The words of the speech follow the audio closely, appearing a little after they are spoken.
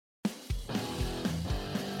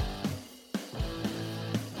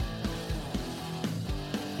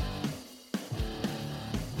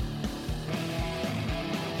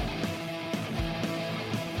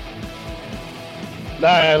All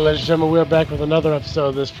right, ladies and gentlemen, we're back with another episode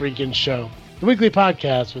of this freaking show. The weekly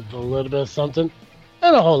podcast with a little bit of something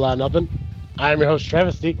and a whole lot of nothing. I'm your host,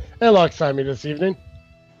 Travesty, and alongside me this evening,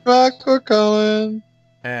 Rockford Colin.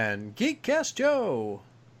 And Geekcast Joe.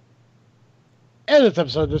 And this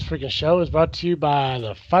episode of this freaking show is brought to you by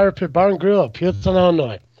the Fire Pit Bar and Grill of Pearson,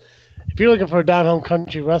 Illinois. If you're looking for a down-home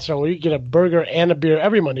country restaurant where you get a burger and a beer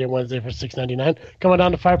every Monday and Wednesday for $6.99, come on down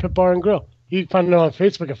to Fire Pit Bar and Grill. You can find it on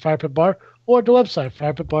Facebook at Fire Pit Bar or at the website,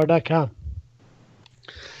 firepitbar.com.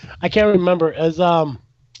 I can't remember. Is that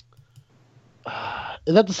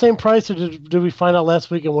the same price, or did we find out last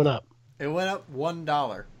week it went up? It went up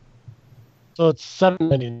 $1. So it's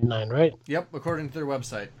 $7.99, right? Yep, according to their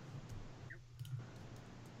website.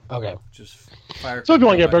 Okay. Just fire. So if you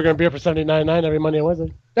want to get a burger and beer for $7.99 every Monday and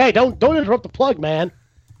Wednesday, hey, don't interrupt the plug, man.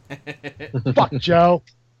 Fuck, Joe.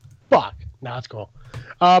 Fuck. Nah, that's cool.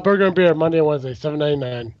 Burger and beer Monday and Wednesday,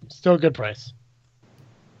 $7.99. Still a good price.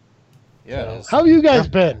 Yeah. So, how have you guys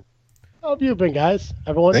been? How have you been, guys?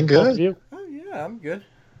 Everyone? Been good. You? Oh yeah, I'm good.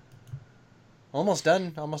 Almost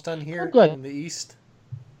done. Almost done here I'm good. in the east.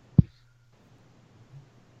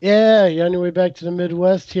 Yeah, you're on your way back to the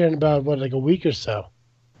Midwest here in about, like a week or so.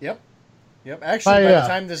 Yep. Actually, by yeah. the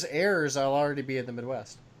time this airs, I'll already be in the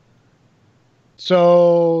Midwest.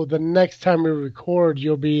 So the next time we record,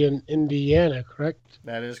 you'll be in Indiana, correct?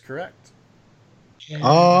 That is correct. Yeah.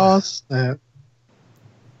 Oh, snap.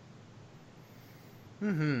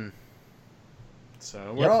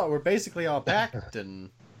 So Yep. we're basically all packed and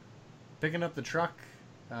picking up the truck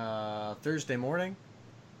Thursday morning.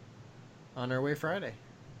 On our way Friday.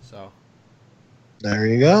 So. There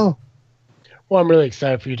you go. Well, I'm really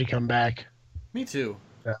excited for you to come back. Me too.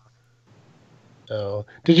 So,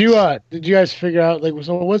 did you guys figure out, like,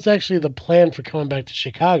 so what's actually the plan for coming back to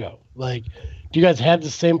Chicago? Like, do you guys have the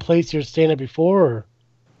same place you were staying at before, or?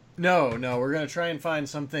 No, we're gonna try and find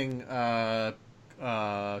something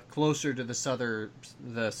closer to the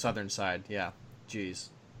southern side. Yeah, jeez.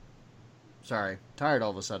 Sorry, tired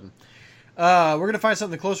all of a sudden. We're gonna find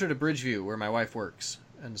something closer to Bridgeview, where my wife works,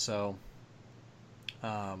 and so,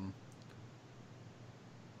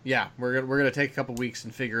 yeah, we're gonna take a couple weeks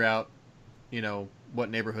and figure out, what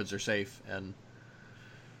neighborhoods are safe and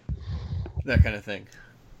that kind of thing.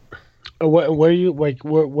 Where are you, like,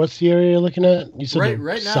 what's the area you're looking at? You said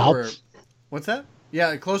right now south? What's that?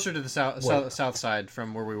 Yeah, closer to the south side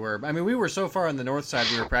from where we were. I mean, we were so far on the north side,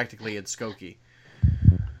 we were practically at Skokie.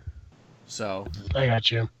 So I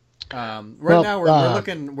got you. now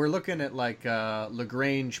we're looking at like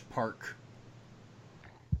LaGrange Park,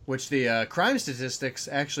 which the crime statistics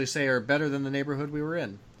actually say are better than the neighborhood we were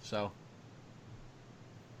in. So,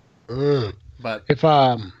 but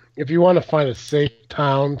if you want to find a safe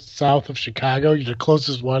town south of Chicago, the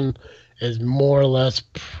closest one is more or less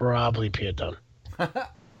probably Peatone.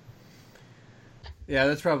 Yeah,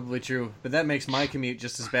 that's probably true. But that makes my commute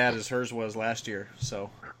just as bad as hers was last year. So.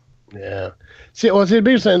 Yeah. See, the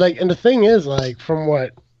biggest thing, like, and the thing is, like, from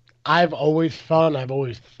what I've always felt, and I've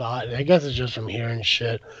always thought, and I guess it's just from hearing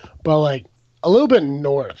shit, but, like, a little bit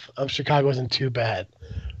north of Chicago isn't too bad.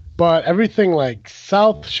 But everything, like,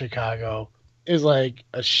 south Chicago is, like,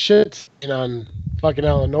 a shit stain on fucking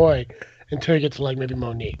Illinois until you get to, like, maybe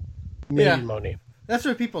Monique. Monique. That's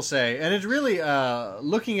what people say. And it's really,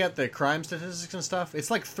 looking at the crime statistics and stuff,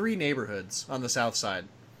 it's like 3 neighborhoods on the south side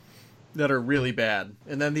that are really bad.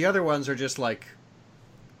 And then the other ones are just, like,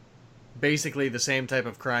 basically the same type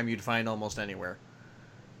of crime you'd find almost anywhere.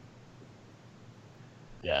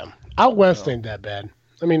 Yeah. Out west ain't that bad.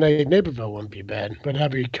 I mean, like, Naperville wouldn't be bad, but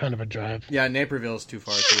that'd be kind of a drive. Yeah, Naperville's too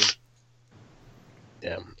far, too.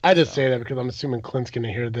 Yeah. I just say that because I'm assuming Clint's going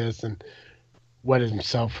to hear this and wet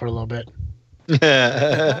himself for a little bit. We did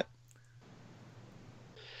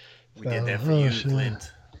that for you,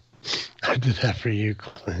 Clint. I did that for you,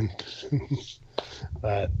 Clint.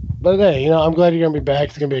 but hey, I'm glad you're gonna be back.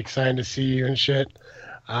 It's gonna be exciting to see you and shit.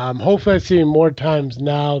 Hopefully I see you more times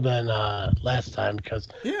now than last time because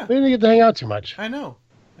we didn't get to hang out too much. I know.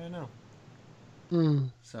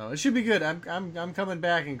 So it should be good. I'm coming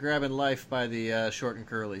back and grabbing life by the short and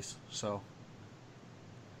curlies. So.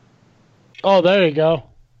 Oh, there you go.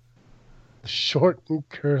 Short and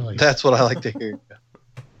curly. That's what I like to hear.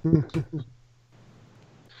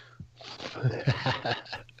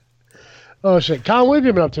 Oh shit, Colin, what have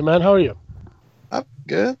you been up to, man? How are you? I'm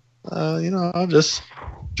good. I'm just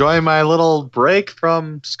enjoying my little break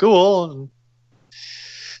from school and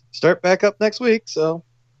start back up next week. So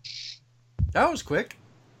that was quick.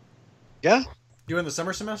 Yeah. You in the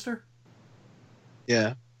summer semester?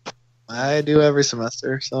 Yeah, I do every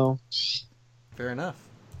semester. So fair enough.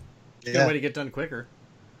 Yeah. Good way to get done quicker.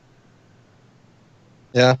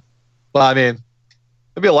 Yeah. Well, I mean,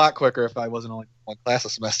 it'd be a lot quicker if I wasn't only one class a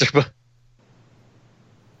semester, but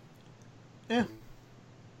Yeah.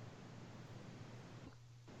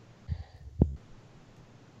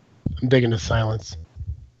 I'm digging the silence.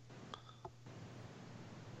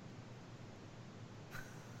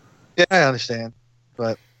 yeah, I understand.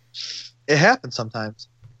 But it happens sometimes.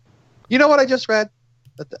 You know what I just read?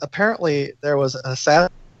 That apparently there was an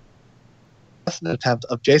assassination attempt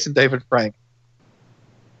of Jason David Frank.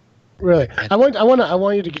 Really, I want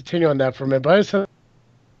you to continue on that for a minute, but I just have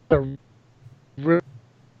a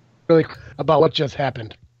really about what just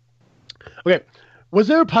happened. Okay, was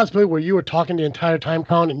there a possibility where you were talking the entire time,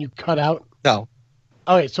 Colin, and you cut out? No.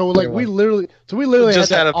 Okay, so like There we was. literally Just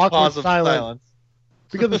had had that a awkward pause of silence silence.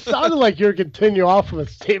 because it sounded like you were continuing off from a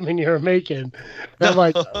statement you were making. And I'm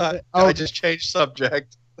like, I just changed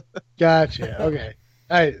subject. gotcha. Okay,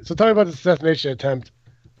 all right. So tell me about the assassination attempt.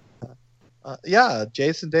 Yeah,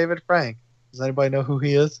 Jason David Frank. Does anybody know who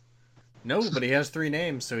he is? No, but he has 3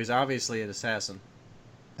 names, so he's obviously an assassin.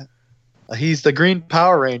 He's the Green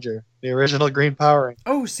Power Ranger, the original Green Power Ranger.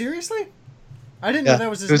 Oh, seriously? I didn't Yeah. know that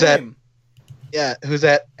was his Who's that? name. Yeah, who's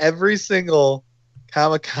at every single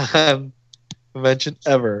Comic-Con convention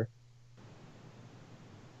ever.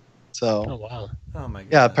 So, Oh wow. Oh my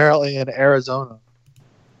god. yeah, apparently in Arizona.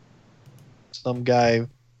 Some guy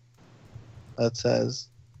that says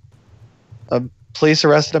police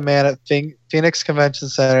arrested a man at Phoenix Convention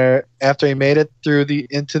Center after he made it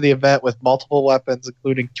into the event with multiple weapons,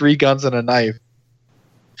 including 3 guns and a knife.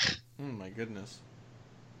 Oh my goodness.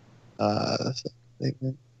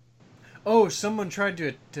 Oh, someone tried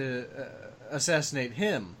to assassinate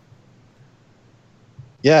him.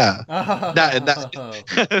 yeah. Oh. Not I've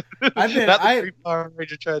been- not the I- Green Power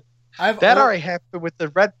Ranger tried. I've That al- already happened with the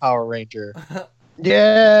Red Power Ranger.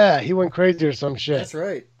 Yeah, he went crazy or some shit. That's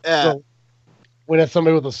right. Yeah. So, when it's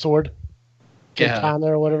somebody with a sword, Yeah. katana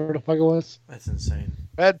or whatever the fuck it was. That's insane.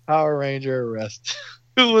 Red Power Ranger arrest.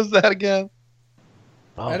 Who was that again?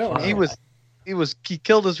 Oh, I don't fuck. know. He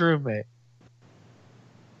killed his roommate.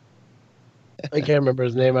 I can't remember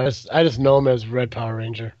his name. I just know him as Red Power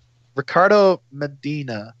Ranger. Ricardo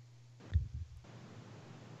Medina.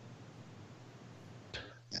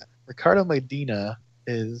 Yeah. Ricardo Medina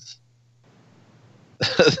is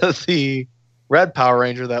the Red Power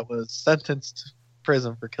Ranger that was sentenced to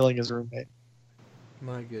prison for killing his roommate.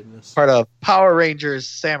 My goodness. Part of Power Rangers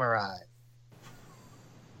Samurai.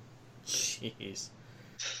 Jeez.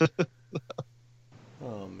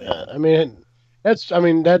 Oh man. I mean,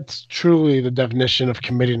 that's truly the definition of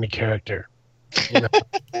committing a character. You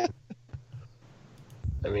know?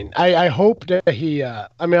 I mean, I hope that he. I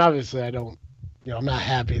mean, obviously, I don't. You know, I'm not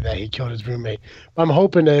happy that he killed his roommate, but I'm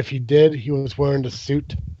hoping that if he did, he was wearing the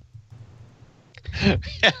suit.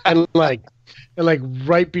 and like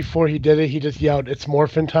right before he did it, he just yelled, "It's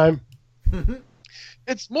morphin' time!"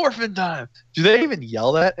 It's morphin' time. Do they even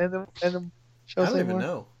yell that in the I shows don't even anymore?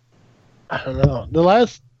 know. I don't know.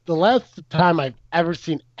 The last time I've ever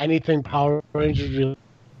seen anything Power Rangers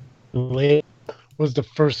related was the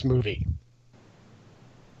first movie.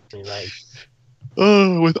 I mean, like,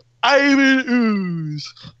 Oh, with Ivan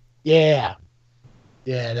Ooze. yeah,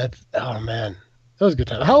 that's oh man, that was a good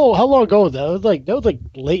time. How long ago was that? That was like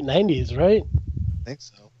late '90s, right? I think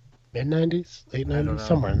so. Mid '90s, late I don't know. '90s,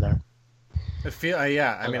 somewhere in there.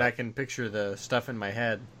 Yeah. I mean, I can picture the stuff in my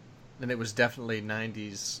head, and it was definitely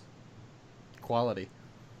 '90s quality.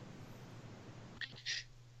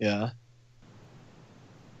 Yeah.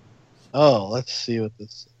 Oh, let's see what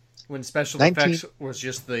this. When special 19 effects was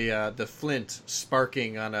just the flint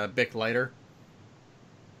sparking on a Bic lighter.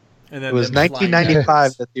 And then It was them flying 1995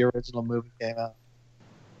 backwards. that the original movie came out.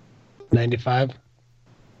 95.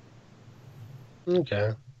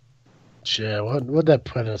 Okay. Shit, what'd that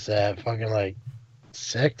put us at? Fucking like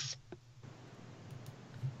 6?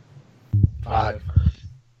 5.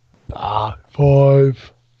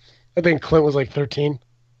 5. I think Clint was like 13.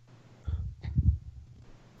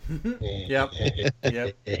 Yep.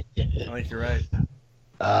 Yep. I think you're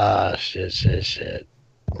right. Shit.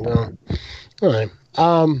 Well, all right.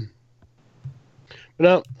 But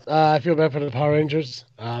no, I feel bad for the Power Rangers.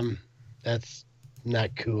 That's not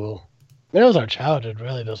cool. That was our childhood,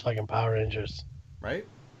 really. Those fucking Power Rangers. Right?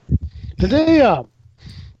 Did they?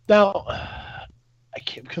 Now, I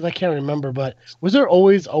can't remember. But was there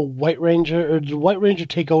always a White Ranger, or did the White Ranger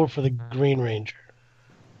take over for the Green Ranger?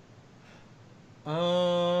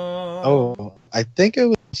 Oh, I think it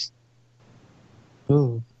was.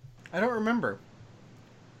 Ooh. I don't remember.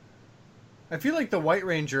 I feel like the White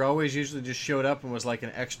Ranger always usually just showed up and was like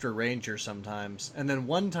an extra ranger sometimes. And then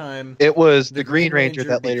one time, It was The the Green Green Ranger Ranger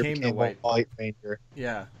that later became the became White. a White Ranger.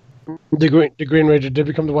 yeah. The Green Ranger did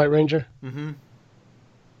become the White Ranger. Mm-hmm.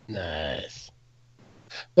 Nice.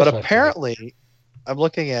 But That's my apparently, I'm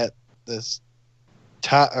looking at this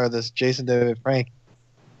this Jason David Frank,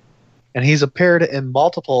 and he's appeared in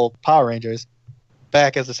multiple Power Rangers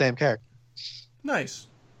back as the same character. Nice.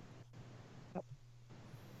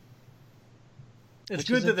 It's Which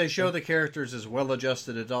good is that they show interesting. the characters as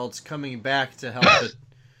well-adjusted adults coming back to help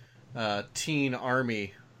the teen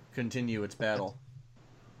army continue its battle.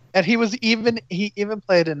 And he even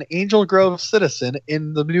played an Angel Grove citizen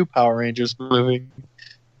in the new Power Rangers movie.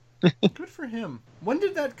 Good for him. When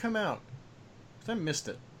did that come out? 'Cause I missed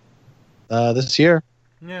it. This year.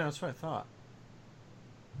 Yeah, that's what I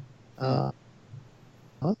thought.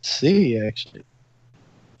 Let's see, actually.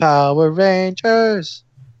 Power Rangers.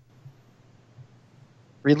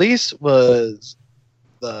 Release was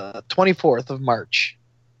the 24th of March.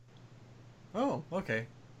 Oh, okay.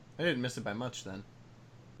 I didn't miss it by much then.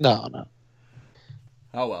 No.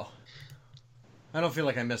 Oh well. I don't feel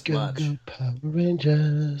like I missed Go, much. go Power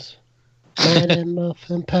Rangers. Mighty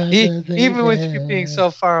Morphin Power Even with you Rangers. being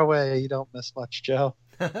so far away, you don't miss much, Joe.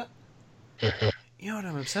 You know what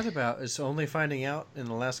I'm upset about is only finding out in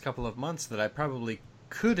the last couple of months that I probably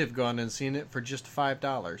could have gone and seen it for just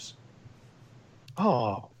 $5.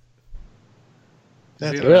 Oh.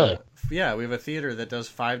 That's We have Really? yeah, we have a theater that does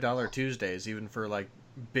 $5 Tuesdays, even for like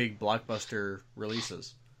big blockbuster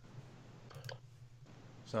releases.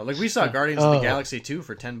 So, like, we saw Guardians of the Oh. Galaxy 2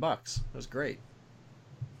 for $10. It was great.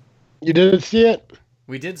 You didn't see it?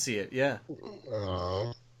 We did see it, yeah.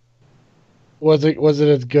 Oh. Was it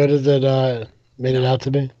as good as it made it out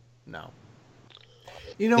to be? No.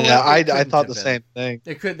 You know Yeah, what? It I couldn't thought have the been. same thing.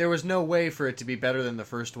 It could. There was no way for it to be better than the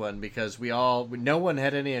first one because no one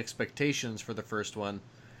had any expectations for the first one,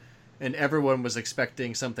 and everyone was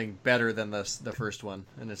expecting something better than the first one,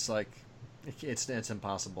 and it's like, it's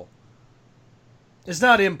impossible. It's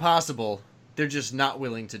not impossible. They're just not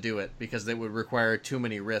willing to do it because they would require too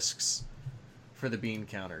many risks for the bean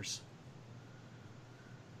counters.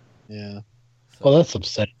 Yeah. Well, that's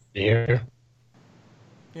upsetting to hear.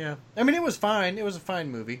 Yeah, I mean, it was fine. It was a fine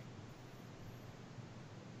movie.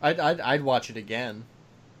 I'd watch it again,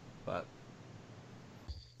 but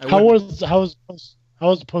How was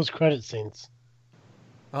the post credit scenes?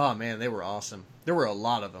 Oh man, they were awesome. There were a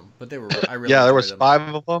lot of them, but they were. I really Yeah, there enjoyed was them. 5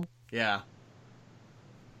 of them. Yeah,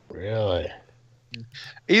 Really?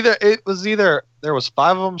 Either there was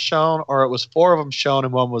 5 of them shown, or it was 4 of them shown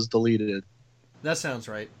and 1 was deleted. that sounds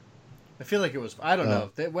right. I feel like it was. I don't Yeah.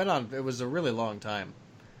 know. It went on. It was a really long time.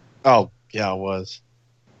 Oh, yeah, it was.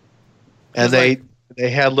 And It's they like- they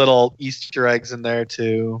had little Easter eggs in there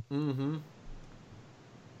too. Mm-hmm.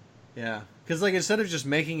 Yeah, because like instead of just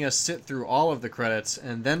making us sit through all of the credits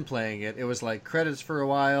and then playing it, it was like credits for a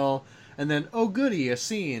while, and then oh goody, a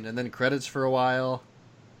scene, and then credits for a while.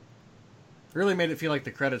 Really made it feel like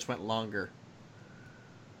the credits went longer.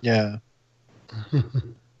 Yeah.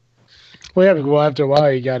 Well, yeah, well, after a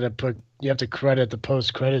while, you have to credit the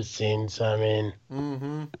post credit scenes. I mean,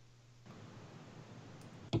 Mm-hmm.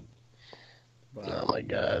 But, oh my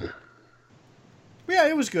god. yeah,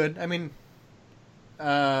 it was good. I mean,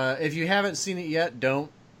 if you haven't seen it yet,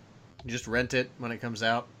 don't. Just rent it when it comes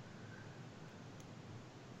out.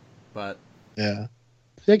 But Yeah.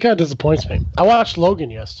 That kind of disappoints me. I watched Logan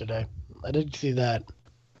yesterday. I didn't see that.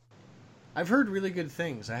 I've heard really good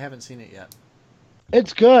things. I haven't seen it yet.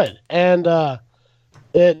 It's good, and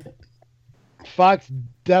Fox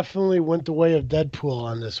definitely went the way of Deadpool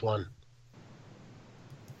on this one.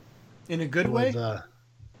 In a good It way? was,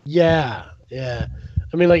 yeah. I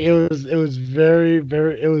mean, like it was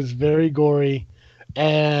very gory,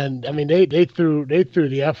 and I mean they threw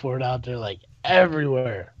the F word out there like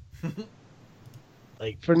everywhere,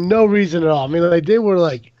 like for no reason at all. I mean, like they were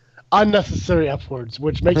like unnecessary F words,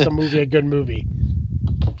 which makes a movie a good movie.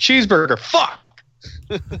 Cheeseburger. Fuck.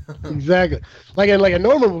 Exactly. Like in like a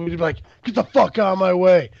normal movie, you'd be like, "Get the fuck out of my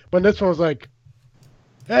way!" But this one was like,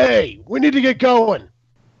 "Hey, we need to get going."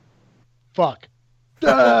 Fuck.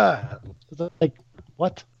 Ah! It's like,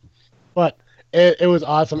 what? But it was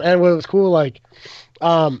awesome, and what was cool, like,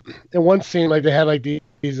 in one scene, like they had like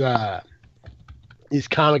these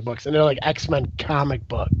comic books, and they're like X-Men comic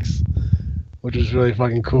books, which was really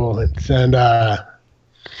fucking cool. It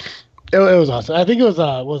was awesome. I think it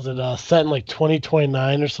was set in like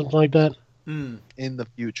 2029 or something like that. Mm. In the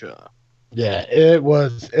future. Yeah, it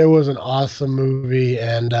was an awesome movie,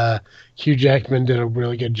 and Hugh Jackman did a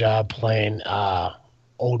really good job playing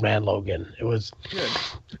Old Man Logan. It was. Good.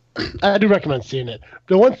 I do recommend seeing it.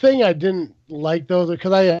 The one thing I didn't like though,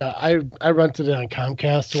 because I rented it on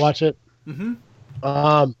Comcast to watch it. Mm-hmm.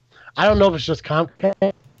 I don't know if it's just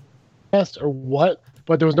Comcast or what,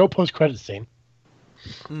 but there was no post credit scene,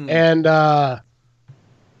 and I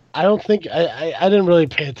don't think I didn't really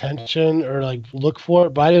pay attention or like look for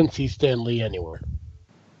it, but I didn't see Stan Lee anywhere.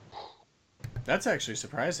 That's actually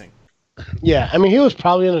surprising. Yeah, I mean he was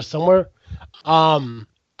probably in there somewhere.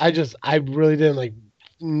 I really didn't like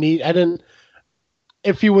need. I didn't.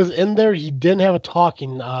 If he was in there, he didn't have a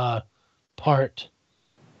talking part,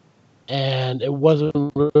 and it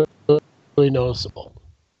wasn't really noticeable.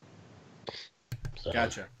 So.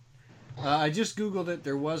 Gotcha. I just Googled it.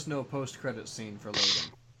 There was no post-credit scene for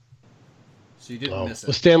Logan. So you didn't miss it.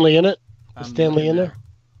 Was Stan Lee in it? Was I'm Stan Lee in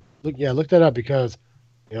looking there? Look that up because,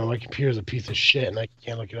 my computer's a piece of shit and I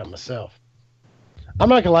can't look it up myself. I'm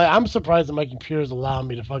not gonna lie, I'm surprised that my computer's allowing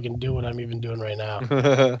me to fucking do what I'm even doing right now.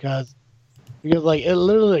 because like it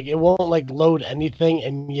literally like, it won't like load anything,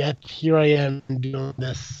 and yet here I am doing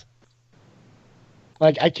this.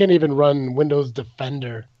 Like I can't even run Windows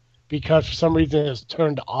Defender because for some reason it's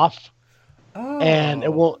turned off, and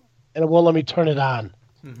it won't let me turn it on.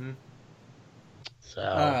 Mm-hmm.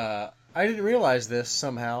 So I didn't realize this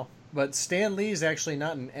somehow, but Stan Lee is actually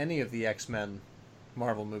not in any of the X-Men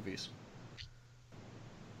Marvel movies.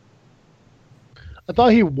 I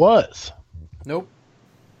thought he was. Nope.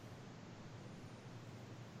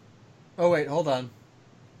 Oh wait, hold on.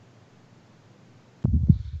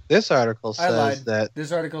 This article I lied. says that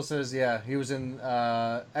This article says, yeah, he was in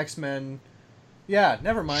X-Men. Yeah,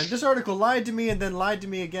 never mind. This article lied to me and then lied to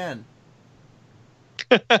me again.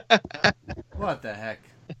 What the heck?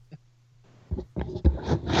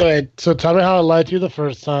 Wait, so tell me how I lied to you the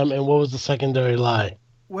first time, and what was the secondary lie?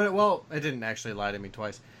 Well, it didn't actually lie to me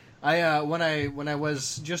twice. When I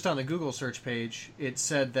was just on the Google search page, it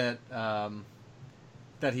said that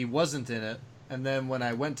that he wasn't in it, and then when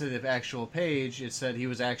I went to the actual page, it said he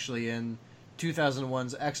was actually in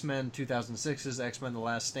 2001's X-Men, 2006's X-Men: The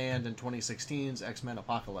Last Stand, and 2016's X-Men: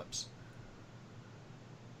 Apocalypse.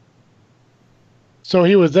 So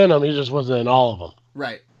he was in them, he just wasn't in all of them.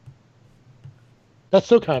 Right. That's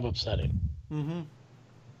still kind of upsetting. Mm-hmm.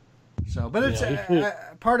 So, but it's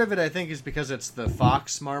part of it. I think is because it's the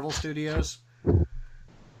Fox Marvel Studios,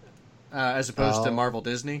 as opposed to Marvel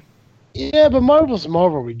Disney. Yeah, but Marvel's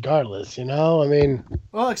Marvel regardless, I mean...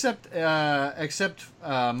 Well, except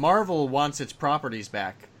Marvel wants its properties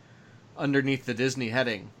back underneath the Disney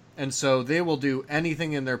heading. And so they will do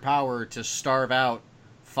anything in their power to starve out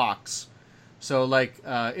Fox. So, like,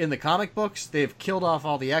 in the comic books, they've killed off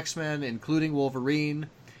all the X-Men, including Wolverine.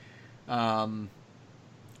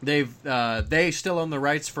 They still own the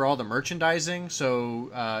rights for all the merchandising,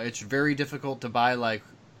 so it's very difficult to buy, like,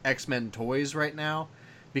 X-Men toys right now,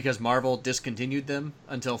 because Marvel discontinued them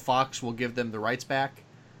until Fox will give them the rights back.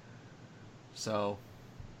 So,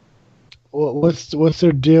 what's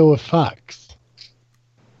their deal with Fox?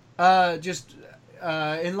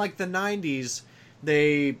 In like the 90s,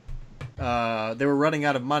 they were running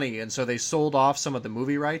out of money, and so they sold off some of the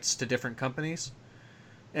movie rights to different companies.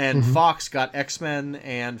 And Fox got X-Men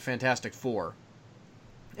and Fantastic Four,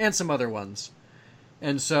 and some other ones.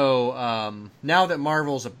 And so now that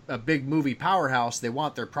Marvel's a big movie powerhouse, they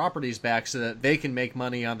want their properties back so that they can make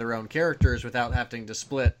money on their own characters without having to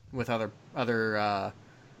split with other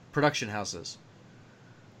production houses.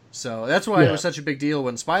 So that's why it was such a big deal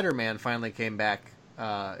when Spider-Man finally came back.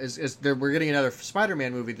 We're getting another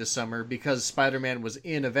Spider-Man movie this summer because Spider-Man was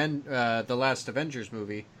in the last Avengers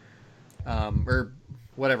movie, or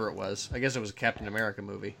whatever it was. I guess it was a Captain America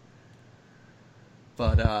movie.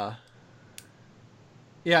 But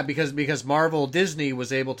yeah, because Marvel Disney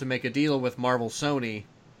was able to make a deal with Marvel Sony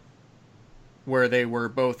where they were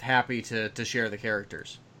both happy to share the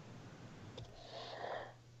characters.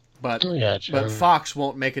 But Fox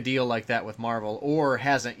won't make a deal like that with Marvel, or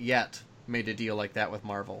hasn't yet made a deal like that with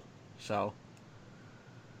Marvel. So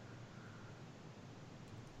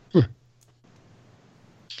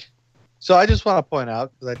So I just want to point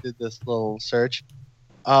out, because I did this little search,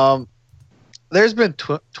 there's been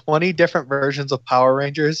 20 different versions of Power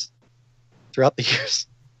Rangers throughout the years.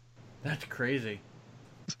 That's crazy.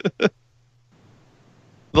 The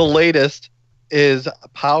latest is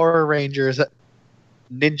Power Rangers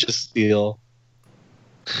Ninja Steel.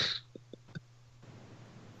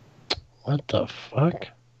 What the fuck?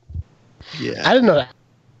 Yeah. I didn't know that.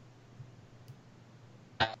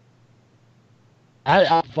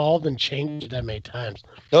 I evolved and changed that many times.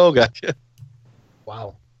 Oh, gotcha.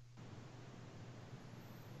 Wow.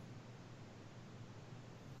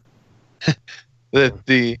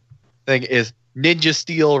 The thing is Ninja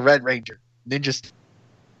Steel Red Ranger. Ninja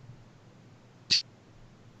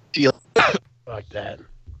Steel. Fuck that.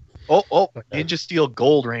 Ninja Steel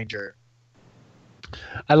Gold Ranger.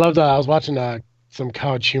 I loved. I was watching some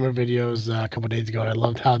Couch Humor videos a couple days ago, and I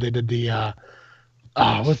loved how they did the.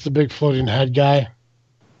 What's the big floating head guy?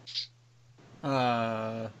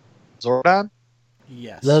 Zordon?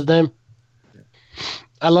 Yes. Is that his name?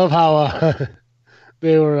 I love how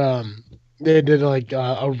they were they did like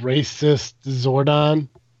a racist Zordon.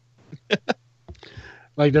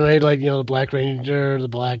 Like they made like, the Black Ranger, the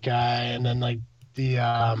black guy, and then like the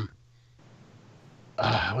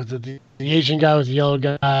was it the Asian guy was the yellow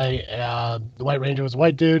guy, the White Ranger was a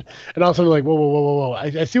white dude, and all of a sudden like, whoa,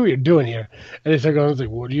 I see what you're doing here. And they start going, it's like,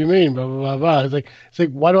 what do you mean? Blah blah blah blah. It's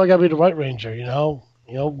like why do I gotta be the White Ranger?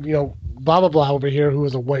 Blah blah blah over here, who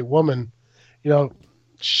was a white woman,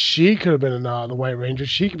 she could have been the White Ranger.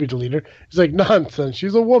 She could be the leader. He's like, nonsense.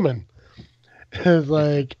 She's a woman. It's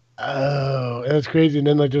like, oh, and it's crazy. And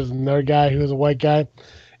then like there's another guy who was a white guy.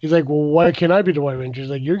 He's like, well, why can't I be the White Ranger? He's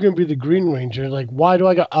like, you're going to be the Green Ranger. Like, why do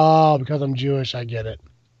I go? Oh, because I'm Jewish. I get it.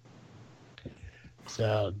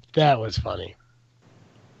 So that was funny.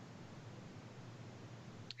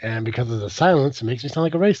 And because of the silence, it makes me sound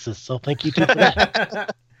like a racist. So thank you too for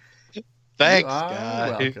that. Thanks, you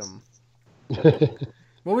are guys. welcome.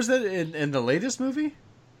 What was that in the latest movie?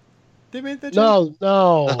 They made that No.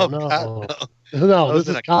 God, No, That was this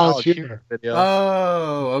in is a College College Humor. video.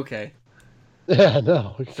 Oh, okay. Yeah,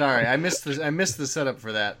 no. Sorry, I missed the setup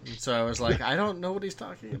for that. So I was like, I don't know what he's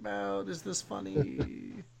talking about. Is this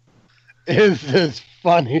funny? Is this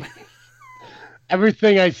funny?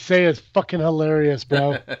 Everything I say is fucking hilarious,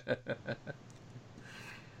 bro.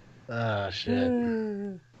 Oh, shit.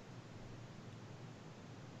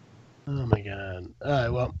 Oh, my God. All right,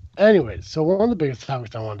 well, anyways, so one of the biggest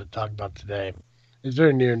topics I wanted to talk about today is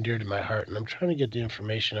very near and dear to my heart, and I'm trying to get the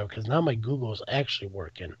information out because now my Google is actually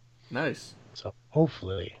working. Nice. So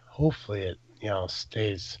hopefully it,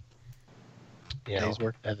 stays, Stays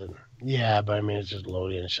working. yeah, but I mean, it's just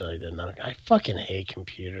loading and shit like that. Now, I fucking hate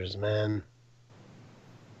computers, man.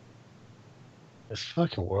 This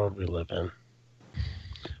fucking world we live in.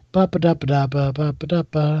 I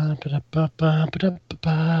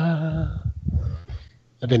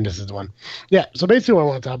think this is the one. Yeah, so basically what I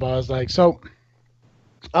want to talk about is like, so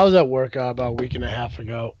I was at work about a week and a half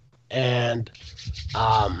ago, and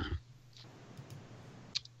I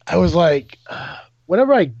was like,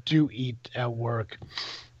 whenever I do eat at work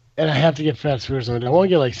and I have to get fast food or something, I want to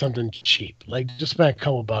get like something cheap, like just spend a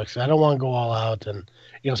couple bucks. I don't want to go all out and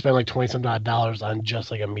spend like $20-some dollars on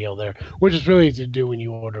just like a meal there, which is really easy to do when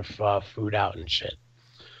you order food out and shit.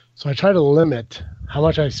 So I try to limit how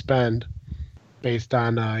much I spend based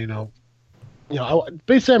on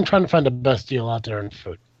basically I'm trying to find the best deal out there in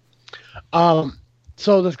food.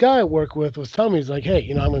 So this guy I work with was telling me, he's like, hey,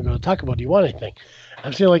 I'm gonna go to Taco Bell. Do you want anything?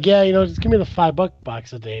 I'm saying like, yeah, just give me the $5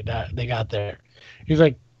 box that they got there. He's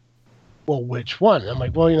like, well, which one? I'm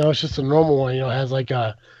like, well, it's just a normal one. It has like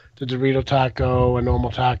the Dorito taco, a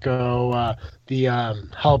normal taco, the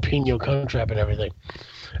jalapeno Crunchwrap and everything.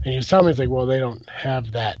 And he was telling me, he's like, well, they don't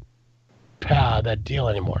have that deal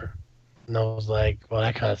anymore. And I was like, well,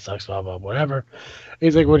 that kind of sucks, blah, blah, whatever.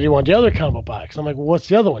 He's like, well, do you want the other combo box? I'm like, well, what's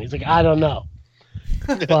the other one? He's like, I don't know.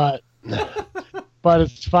 But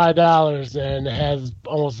it's $5 and it has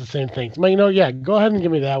almost the same things. I'm like, yeah, go ahead and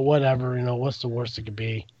give me that, whatever. What's the worst it could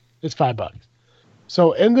be? It's $5.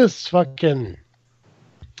 So in this fucking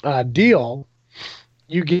deal,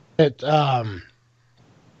 you get a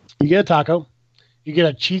taco, you get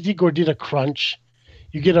a cheesy gordita crunch,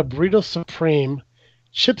 you get a burrito supreme,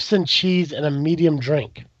 chips and cheese, and a medium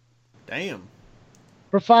drink. Damn.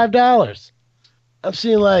 For $5. I'm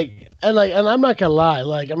seeing and I'm not gonna lie,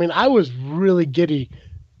 I was really giddy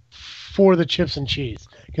for the chips and cheese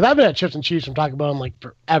because I've had chips and cheese from Taco Bell in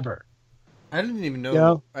forever. I didn't even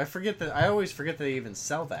know. I always forget they even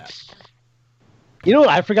sell that. You know what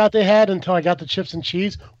I forgot they had until I got the chips and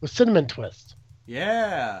cheese was cinnamon twist.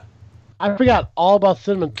 Yeah. I forgot all about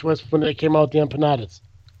cinnamon twist when they came out with the empanadas.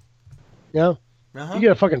 Uh-huh. You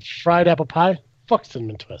get a fucking fried apple pie. Fuck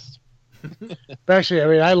cinnamon twist. But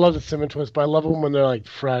actually, I love the cinnamon twist, but I love them when they're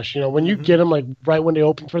fresh. When you get them right when they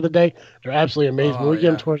open for the day, they're absolutely amazing. When we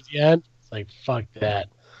get them towards the end, it's like fuck that.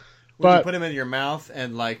 When you put them in your mouth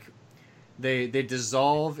and they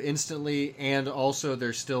dissolve instantly, and also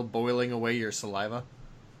they're still boiling away your saliva.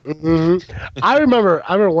 Mm-hmm. I remember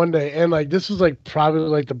one day, and this was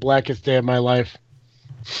probably the blackest day of my life.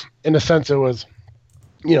 In a sense, it was,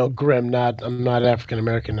 grim. I'm not African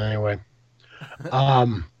American anyway.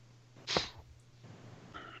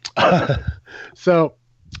 So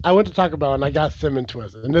I went to Taco Bell and I got cinnamon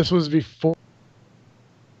twist, and this was before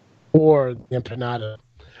the empanada.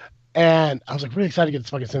 And I was like really excited to get this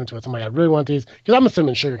fucking cinnamon twist. I'm like, I really want these because I'm a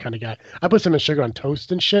cinnamon sugar kind of guy. I put cinnamon sugar on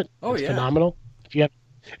toast and shit. Oh, it's yeah. phenomenal. If you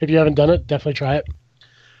haven't done it, definitely try it.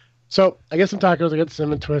 So I get some tacos. I get the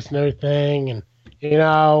cinnamon twist and everything, and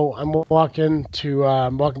I'm walking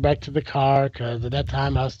back to the car because at that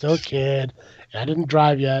time I was still a kid and I didn't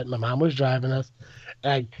drive yet. My mom was driving us.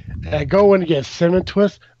 And I go in to get cinnamon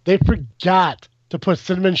twist. They forgot to put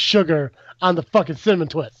cinnamon sugar on the fucking cinnamon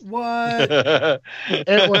twist. What?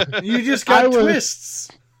 It was, You just got twists.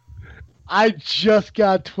 I just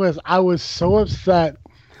got twist. I was so upset.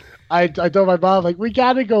 I told my mom, like, we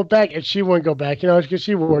got to go back. And she wouldn't go back, because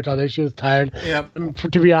she worked all day. She was tired. Yep. And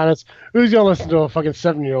to be honest, who's going to listen to a fucking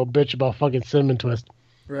 7-year-old bitch about fucking cinnamon twist?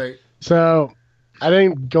 Right. So I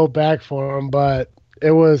didn't go back for them, but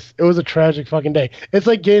it was a tragic fucking day. It's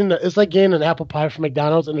like getting an apple pie from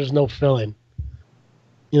McDonald's and there's no filling.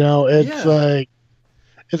 It's like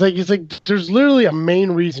there's literally a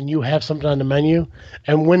main reason you have something on the menu,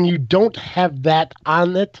 and when you don't have that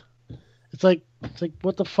on it, it's like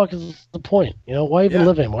what the fuck is the point? Why even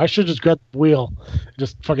live anymore? I should just grab the wheel and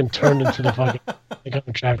just fucking turn into the fucking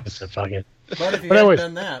traffic and fucking. But if you had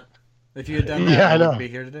done that, I wouldn't be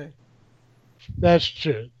here today. That's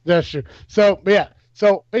true.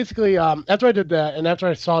 So basically, after I did that, and after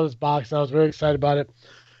I saw this box, and I was really excited about it,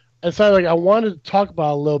 I decided I wanted to talk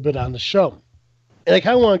about it a little bit on the show, and I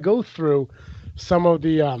kind of want to go through some of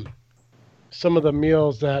the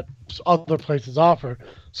meals that other places offer.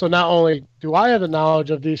 So not only do I have the knowledge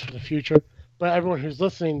of these for the future, but everyone who's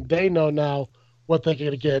listening, they know now what they're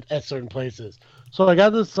going to get at certain places. So I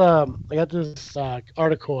got this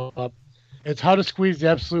article up. It's how to squeeze the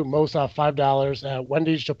absolute most out of $5 at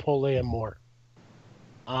Wendy's, Chipotle, and more.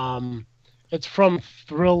 It's from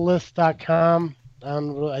Thrillist.com.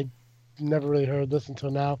 I never really heard this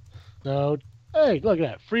until now. No, hey, look at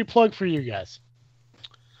that. Free plug for you guys.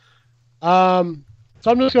 So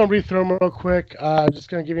I'm just going to read through them real quick. Just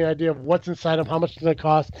going to give you an idea of what's inside them, how much it's going to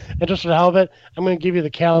cost, and just for the hell of it, I'm going to give you the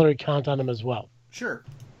calorie count on them as well. Sure.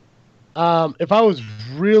 If I was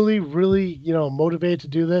really, really, motivated to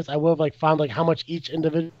do this, I would have found how much each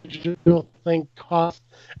individual thing costs,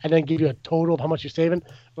 and then give you a total of how much you're saving.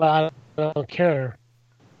 But I don't care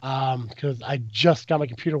because I just got my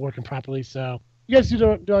computer working properly. So you guys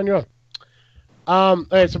do it on your own. All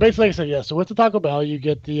right, so basically, like I said, yeah. So with the Taco Bell, you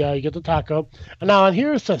get the taco, and now on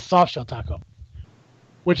here it says soft shell taco,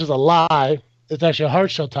 which is a lie. It's actually a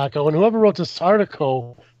hard shell taco, and whoever wrote this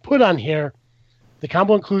article put on here, the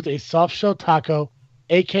combo includes a soft shell taco,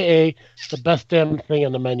 aka the best damn thing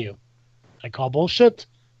on the menu. I call bullshit,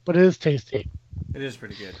 but it is tasty. It is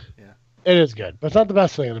pretty good, yeah. It is good, but it's not the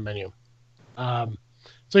best thing on the menu.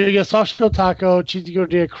 So you get a soft shell taco, cheesy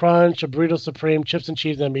gordita crunch, a burrito supreme, chips and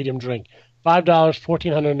cheese, and a medium drink. $5,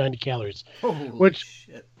 1,490 calories. Holy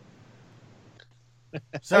shit.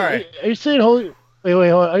 Sorry. Are you saying holy? Wait,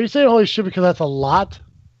 hold on. Are you saying holy shit because that's a lot?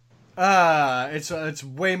 It's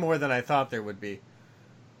way more than I thought there would be.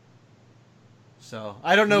 So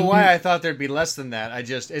I don't know why I thought there'd be less than that.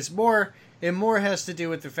 It more has to do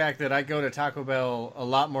with the fact that I go to Taco Bell a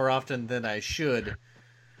lot more often than I should,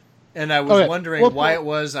 and I was wondering why it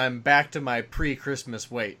was I'm back to my pre-Christmas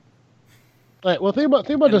weight. All right. Well, think about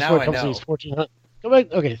this when it comes to these 1,400. Go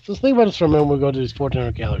back. Okay, so think about this for a minute when we go to these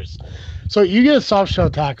 1,400 calories. So you get a soft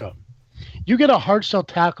shell taco. You get a hard shell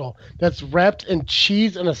taco that's wrapped in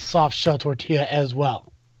cheese and a soft shell tortilla as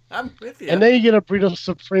well. I'm with you. And then you get a burrito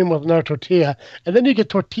supreme with another tortilla, and then you get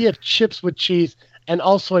tortilla chips with cheese and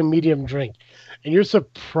also a medium drink. And you're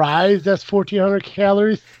surprised that's 1,400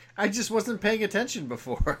 calories? I just wasn't paying attention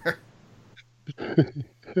before.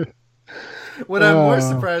 What I'm more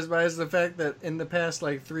surprised by is the fact that in the past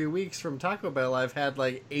 3 weeks from Taco Bell, I've had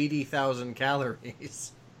 80,000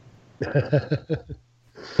 calories.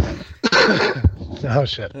 Oh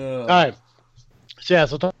shit! All right, so yeah,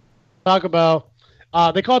 so Taco Bell,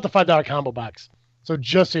 they call it the $5 combo box. So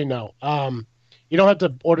just so you know, you don't have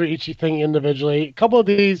to order each thing individually. A couple of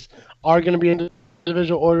these are going to be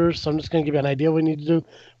individual orders, so I'm just going to give you an idea what we need to do.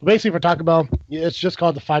 But basically, for Taco Bell, it's just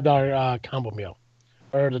called the $5 combo meal,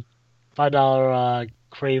 or the $5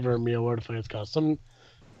 Craver meal, whatever the fuck it's called. Some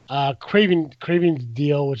Cravings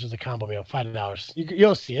deal, which is a combo meal, $5.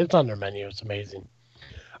 You'll see it. It's on their menu. It's amazing.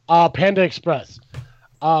 Panda Express.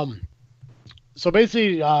 So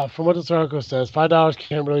basically, from what this article says, $5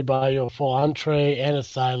 can't really buy you a full entree and a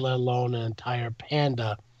side, let alone an entire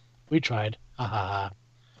panda. We tried. Ha ha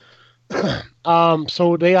ha.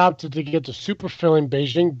 So they opted to get the super filling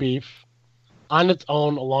Beijing beef on its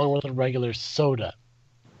own, along with a regular soda.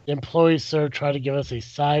 The employee, sir, tried to give us a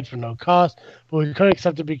side for no cost, but we couldn't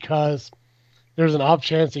accept it because there's an off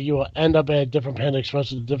chance that you will end up at a different Panda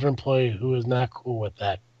Express with a different employee who is not cool with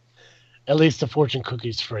that. At least the fortune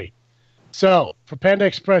cookie's free. So for Panda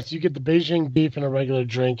Express, you get the Beijing beef and a regular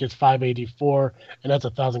drink. It's $5.84, and that's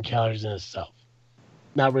 1,000 calories in itself.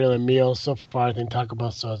 Not really a meal so far. I think Taco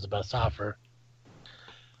Bell still has the best offer.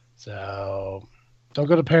 So don't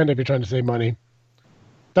go to Panda if you're trying to save money.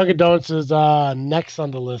 Dunkin' Donuts is next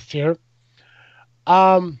on the list here.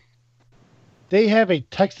 They have a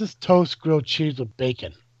Texas toast grilled cheese with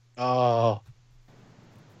bacon. Oh,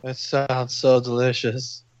 that sounds so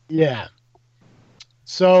delicious. Yeah.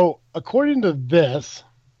 So according to this,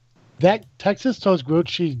 that Texas toast grilled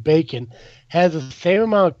cheese bacon has the same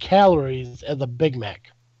amount of calories as a Big Mac.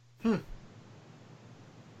 Okay.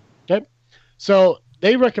 So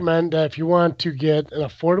they recommend that if you want to get an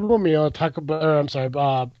affordable meal at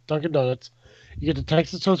Dunkin' Donuts, you get the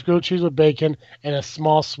Texas toast grilled cheese with bacon and a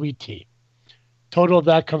small sweet tea. Total of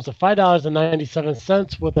that comes to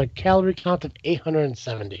 $5.97 with a calorie count of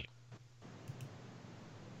 870.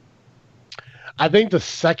 I think the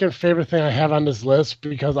second favorite thing I have on this list,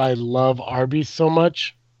 because I love Arby's so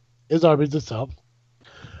much, is Arby's itself.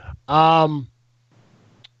 Oh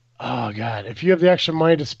God! If you have the extra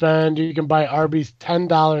money to spend, you can buy Arby's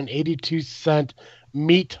 $10.82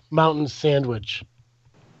 meat mountain sandwich.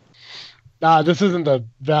 This isn't the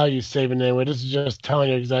value saving anyway. This is just telling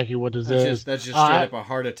you exactly what this is. That's just straight up a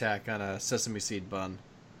heart attack on a sesame seed bun.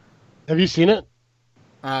 Have you seen it?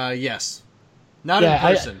 Yes. Not in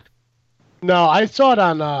person. No, I saw it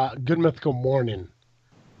on Good Mythical Morning.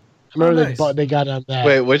 I remember they got on that.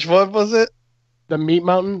 Wait, which one was it? The Meat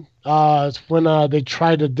Mountain. It's when they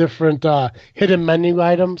tried the different hidden menu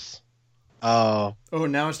items. Oh. Oh,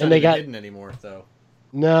 now it's not even hidden anymore, though.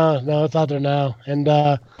 No, it's out there now. And,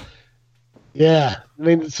 yeah. I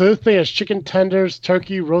mean, so this thing has chicken tenders,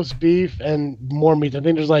 turkey, roast beef, and more meat. I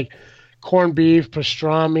think there's like corned beef,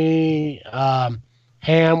 pastrami,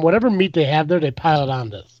 ham, whatever meat they have there, they pile it on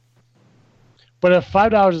this. But if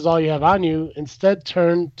 $5 is all you have on you, instead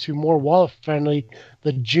turn to more wallet-friendly,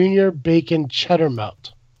 the Junior Bacon Cheddar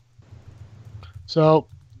Melt. So,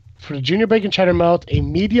 for the Junior Bacon Cheddar Melt, a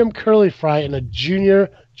medium curly fry and a Junior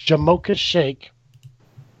Jamocha Shake,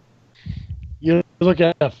 you look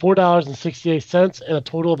at $4.68 and a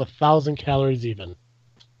total of 1,000 calories even.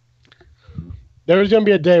 There's going to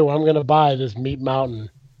be a day where I'm going to buy this Meat Mountain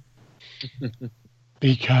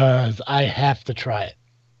because I have to try it.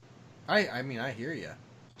 I mean, I hear you.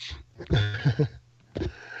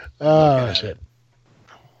 Oh, shit.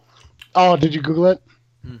 Oh, did you Google it?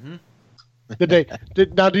 Mm-hmm.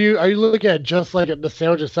 Are you looking at just like the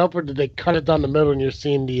sandwich itself, or did they cut it down the middle and you're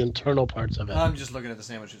seeing the internal parts of it? I'm just looking at the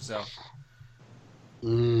sandwich itself.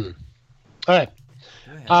 All right.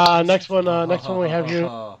 Next one we have here.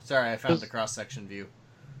 Sorry, I found the cross-section view.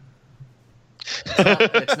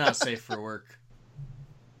 It's not safe for work.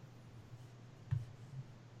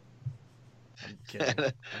 I'm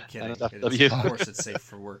kidding. Of course it's safe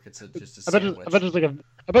for work. It's just a sandwich. I bet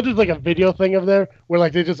there's like a video thing of there where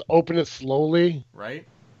like they just open it slowly. Right?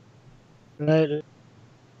 Right.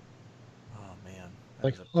 Oh man.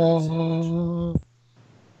 Like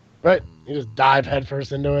right. You just dive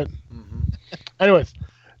headfirst into it. Mm-hmm. Anyways,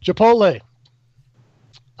 Chipotle.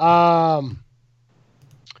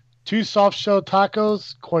 2 soft shell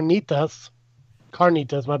tacos, carnitas,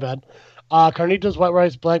 my bad. Carnitas, white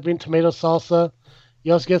rice, black bean, tomato salsa.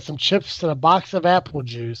 You also get some chips and a box of apple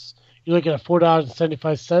juice. You're looking at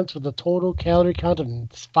 $4.75 with a total calorie count of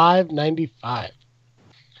 595.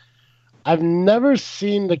 I've never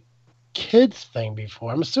seen the kids thing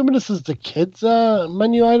before. I'm assuming this is the kids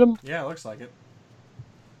menu item. Yeah, it looks like it.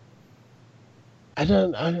 I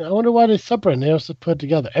wonder why they separate and they also put it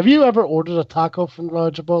together. Have you ever ordered a taco from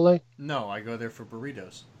Chipotle? No, I go there for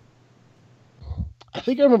burritos. I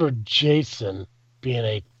think I remember Jason being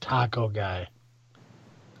a taco guy.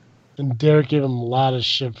 And Derek gave him a lot of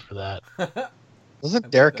shit for that. Wasn't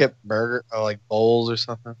Derek get burger or like bowls or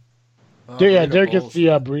something? Yeah, Derek gets the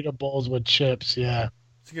burrito bowls with chips. Yeah,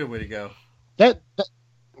 it's a good way to go.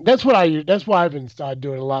 That's what I use. That's why I've been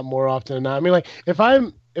doing a lot more often now. I mean, like if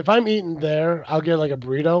I'm eating there, I'll get like a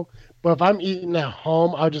burrito. But if I'm eating at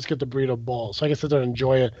home, I'll just get the burrito bowl, so I can sit there and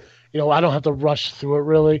enjoy it. You know, I don't have to rush through it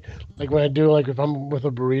really. Like when I do, like if I'm with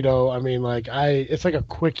a burrito, I mean, like it's like a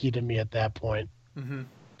quickie to me at that point. Mm-hmm.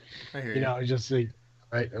 I hear you. You know, it's just like,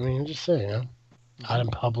 right? I mean, just saying, you know, out in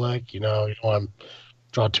public, you know, you don't want to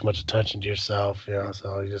draw too much attention to yourself, you know,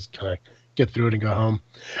 so you just kind of get through it and go home.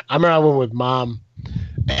 I remember I went with Mom,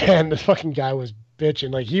 and this fucking guy was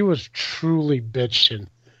bitching. Like, he was truly bitching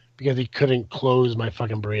because he couldn't close my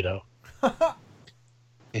fucking burrito.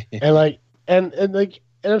 And like, and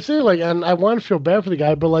I'm saying like, and I want to feel bad for the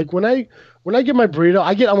guy, but like when I get my burrito,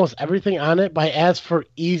 I get almost everything on it, but I ask for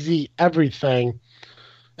easy everything,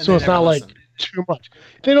 And so they it's never not listen. like too much.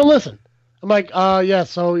 They don't listen. I'm like, yeah,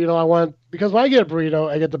 so I want, because when I get a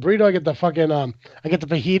burrito, I get the fucking I get the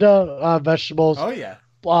fajita vegetables, Oh yeah.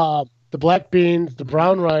 the black beans, the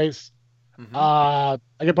brown rice. Mhm.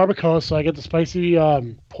 I get barbacoa, so I get the spicy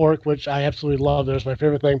pork, which I absolutely love. There's my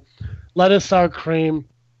favorite thing. Lettuce, sour cream,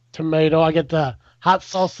 tomato. I get the hot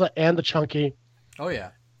salsa and the chunky, Oh yeah.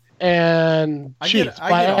 and I cheese. get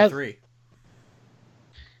all three.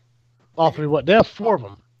 All three. What? They have 4 of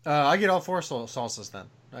them. I get all 4 salsas then.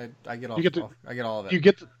 I get all. You get the- I get all of it. You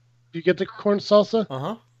get the corn salsa.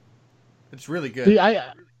 Uh-huh. It's really good. See,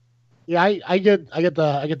 I get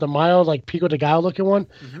the mild like pico de gallo looking one,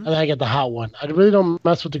 Mhm. and then I get the hot one. I really don't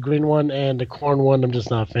mess with the green one, and the corn one I'm just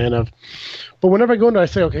not a fan of. But whenever I go in there, I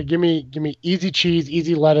say, okay, give me easy cheese,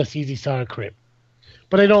 easy lettuce, easy sour cream.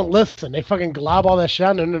 But they don't listen. They fucking glob all that shit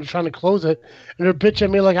out, and they're trying to close it, and they're bitching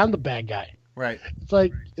at me like I'm the bad guy. Right. It's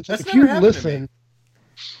like That's if never you happened to me. listen.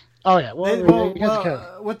 Oh yeah, well, I guess you can.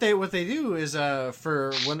 What they do is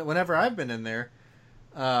for whenever I've been in there,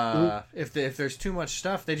 if there's too much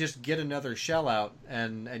stuff, they just get another shell out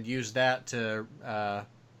and use that to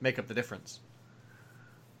make up the difference.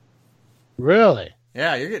 Really?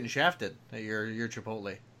 Yeah, you're getting shafted at your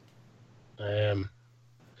Chipotle. I am.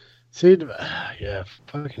 See, yeah,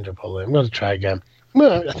 fucking Chipotle. I'm gonna try again.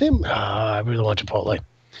 I think I really want Chipotle.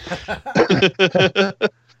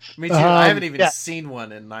 Me too. I haven't even yeah. seen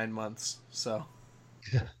one in 9 months. So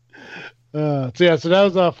So that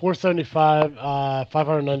was 475,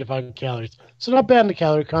 595 calories. So not bad in the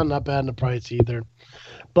calorie count, not bad in the price either.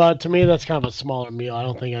 But to me, that's kind of a smaller meal. I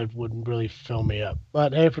don't think it would really fill me up.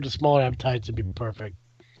 But hey, for the smaller appetites, it'd be perfect.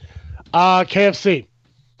 KFC.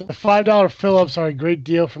 The $5 fill-ups are a great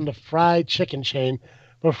deal from the fried chicken chain,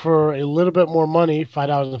 but for a little bit more money,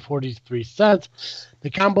 $5.43, the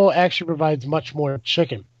combo actually provides much more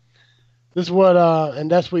chicken. This is what, and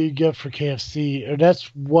that's what you get for KFC, or that's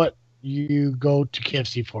what you go to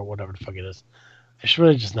KFC for, whatever the fuck it is. I should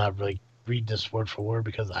really just not really read this word for word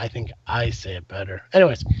because I think I say it better.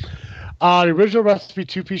 Anyways, the original recipe,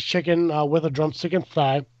 2-piece chicken with a drumstick and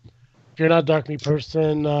thigh. If you're not a dark meat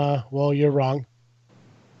person, well, you're wrong.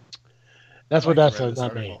 That's what that says,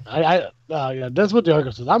 not me. Yeah, that's what the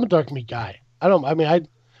article says. I'm a dark meat guy.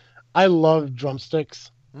 I love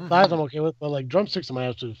drumsticks. Mhm. Thighs I'm okay with, but like drumsticks are my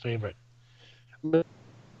absolute favorite. I mean,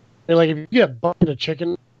 like if you get a bucket of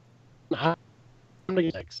chicken, I'm gonna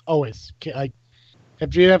get six always. Like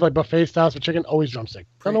if you have like buffet styles for chicken, always drumstick.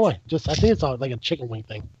 I don't know why. Just I think it's all like a chicken wing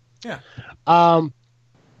thing. Yeah.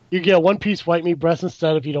 You get a 1-piece white meat breast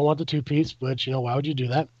instead if you don't want the 2-piece. Which why would you do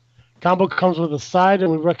that? Combo comes with a side,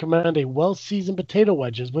 and we recommend a well-seasoned potato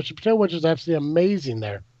wedges, which the potato wedges are absolutely amazing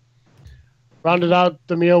there. Rounded out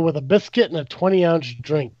the meal with a biscuit and a 20-ounce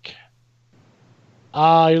drink.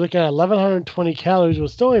 You're looking at 1,120 calories,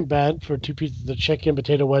 which still ain't bad for 2 pieces of chicken,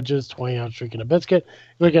 potato wedges, 20-ounce drink, and a biscuit.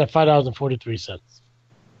 You're looking at $5.43.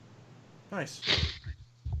 Nice.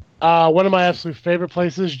 One of my absolute favorite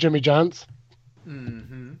places, Jimmy John's.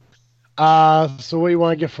 Mm-hmm. So what you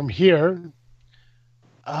want to get from here?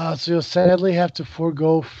 So you'll sadly have to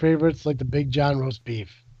forego favorites like the Big John roast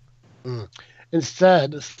beef.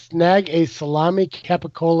 Instead, snag a salami,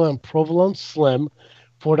 capicola, and provolone slim,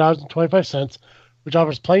 $4.25, which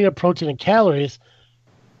offers plenty of protein and calories,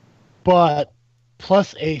 but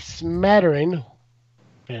plus a smattering,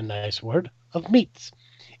 a nice word, of meats.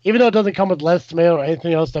 Even though it doesn't come with lettuce, tomato, or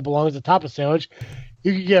anything else that belongs at the top of the sandwich,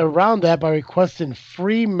 you can get around that by requesting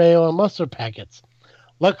free mayo and mustard packets.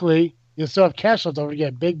 Luckily, you'll still have cash left over to get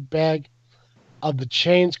a big bag of the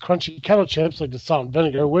chain's crunchy kettle chips, like the salt and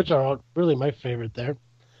vinegar, which are really my favorite there.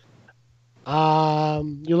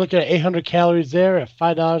 You're looking at 800 calories there at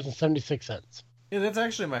 $5.76. Yeah, that's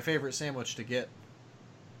actually my favorite sandwich to get.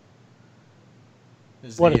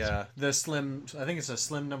 What is the slim? I think it's a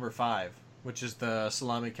slim number 5, which is the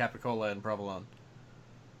salami, capicola, and provolone.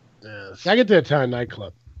 Yes. I get the Italian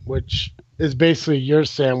nightclub, which is basically your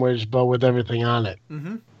sandwich, but with everything on it.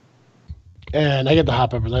 Mm-hmm. And I get the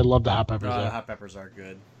hot peppers. I love the hot peppers. The there. hot peppers are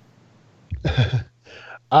good. What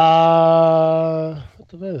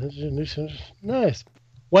the fuck? Nice.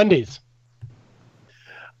 Wendy's.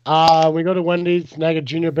 We go to Wendy's, snag a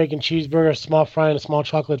junior bacon cheeseburger, a small fry, and a small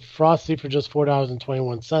chocolate frosty for just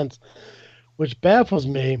 $4.21, which baffles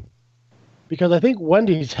me because I think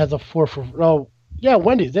Wendy's has a 4 for. Oh, yeah,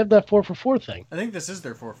 Wendy's. They have that 4 for $4 thing. I think this is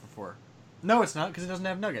their 4 for $4. No, it's not because it doesn't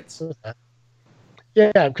have nuggets.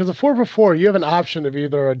 Yeah, because a 4 for 4, you have an option of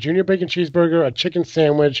either a junior bacon cheeseburger, a chicken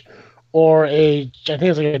sandwich, or I think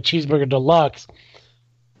it's like a cheeseburger deluxe.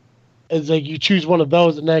 It's like you choose one of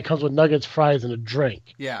those, and then it comes with nuggets, fries, and a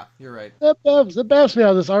drink. Yeah, you're right. That baffles me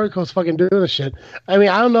how this article's fucking doing this shit. I mean,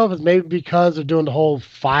 I don't know if it's maybe because they're doing the whole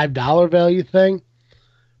 $5 value thing,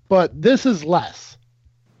 but this is less.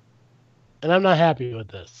 And I'm not happy with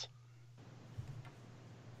this.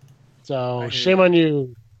 So shame on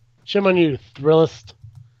you, Thrillist,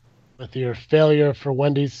 with your failure for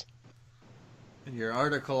Wendy's. And your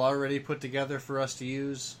article already put together for us to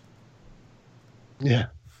use. Yeah,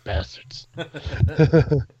 bastards.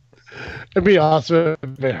 It'd be awesome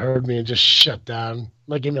if they heard me and just shut down.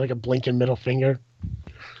 Like give me like a blinking middle finger.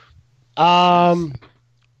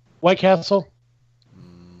 White Castle,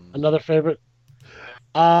 another favorite.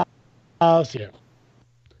 Let's see here.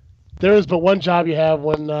 There is but one job you have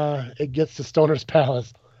when it gets to Stoner's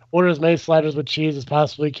Palace. Order as many sliders with cheese as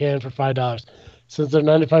possibly can for $5. Since they're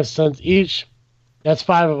 95 cents each, that's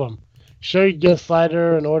 5 of them. Sure, you get a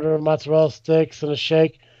slider, an order of mozzarella sticks, and a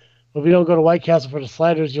shake. But if you don't go to White Castle for the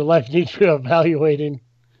sliders, your life needs reevaluating.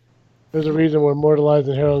 There's a reason we're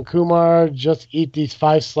immortalizing Harold Kumar. Just eat these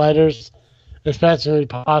 5 sliders as fast as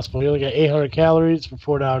possible. You only get 800 calories for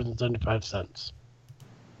 $4.75.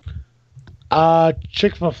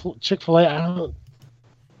 Chick-fil-A, I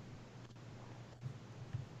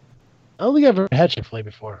don't think I've ever had Chick-fil-A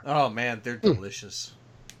before. Oh man, they're delicious.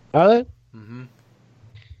 Are they? Mm-hmm.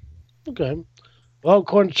 Okay. Well,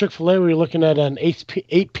 according to Chick-fil-A, we're looking at an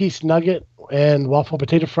 8-piece nugget and waffle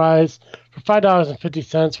potato fries for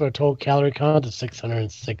 $5.50 for a total calorie count of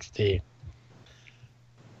 660.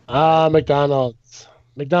 McDonald's.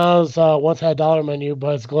 McDonald's once had a dollar menu,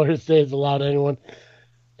 but its glorious days allowed anyone.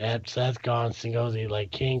 That's gone. Singles eat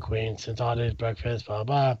like king, queen, since all days breakfast, blah,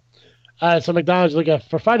 blah. All right, so McDonald's look at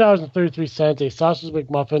for $5.33 a sausage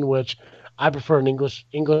McMuffin, which I prefer an English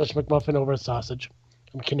McMuffin over a sausage.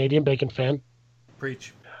 I'm a Canadian bacon fan.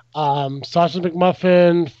 Preach. Sausage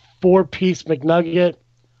McMuffin, 4-piece McNugget,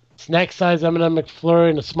 snack size M&M McFlurry,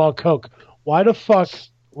 and a small Coke. Why the fuck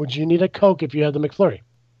would you need a Coke if you had the McFlurry?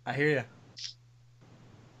 I hear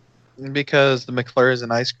you. Because the McFlurry is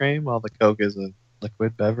an ice cream, while the Coke is a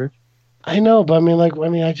liquid beverage. I know, but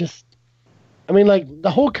the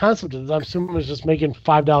whole concept of this, I'm assuming, is just making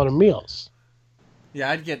 $5 meals.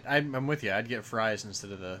 Yeah, I'm with you. I'd get fries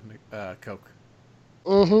instead of the Coke.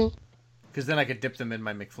 Mm-hmm. Because then I could dip them in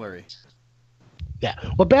my McFlurry. Yeah.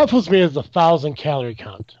 What baffles me is the 1,000 calorie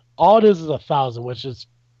count. All it is 1,000, which is,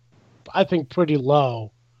 I think, pretty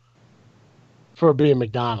low for being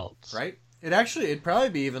McDonald's. Right? It'd probably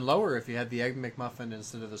be even lower if you had the Egg McMuffin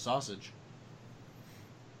instead of the sausage.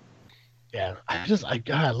 Yeah.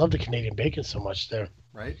 I love the Canadian bacon so much there.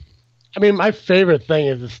 Right? I mean, my favorite thing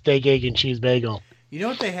is the steak, egg, and cheese bagel. You know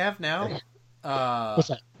what they have now? What's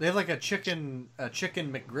that? They have like a chicken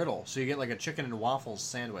McGriddle, so you get like a chicken and waffles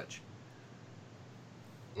sandwich.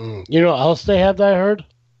 You know what else they have that I heard?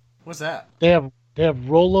 What's that? They have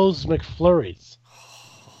Rolo's McFlurries.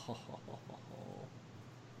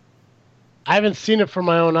 I haven't seen it for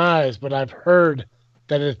my own eyes, but I've heard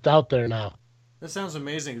that it's out there now. That sounds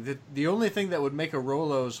amazing. The only thing that would make a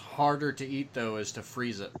Rolo's harder to eat, though, is to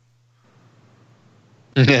freeze it.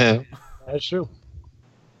 Yeah. That's true.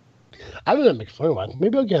 I haven't had a McFlurry one.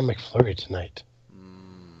 Maybe I'll get a McFlurry tonight.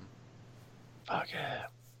 Okay.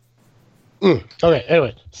 Okay,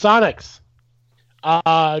 anyway. Sonic's.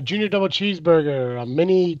 Junior double cheeseburger, a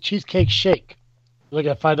mini cheesecake shake. Look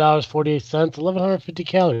at $5.48, 1,150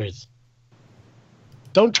 calories.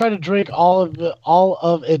 Don't try to drink all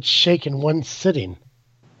of its shake in one sitting.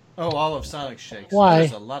 Oh, all of Sonic's shakes. Why?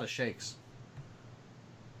 There's a lot of shakes.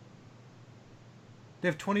 They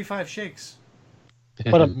have 25 shakes.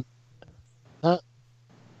 But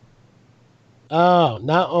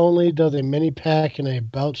not only does a mini pack in a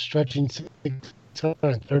belt stretching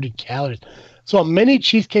 630 calories. So a mini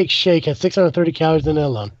cheesecake shake has 630 calories in it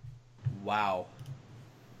alone. Wow.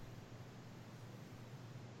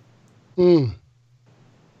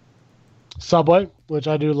 Subway, which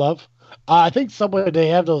I do love. I think Subway, they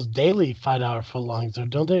have those daily $5 footlongs, or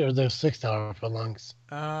don't they? Or they're $6 footlongs?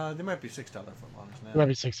 They might be $6 footlongs now. They might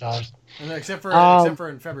be $6. And except for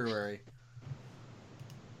in February.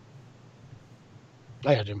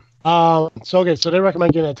 I got you. So they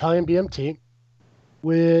recommend getting an Italian BMT,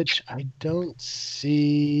 which I don't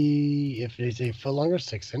see if it's a footlong or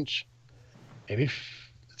 6-inch. Maybe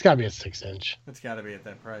it's got to be a 6-inch. It's got to be at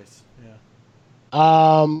that price. Yeah.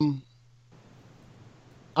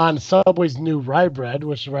 On Subway's new rye bread,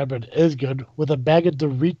 which the rye bread is good, with a bag of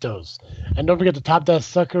Doritos. And don't forget to top that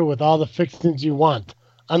sucker with all the fixings you want.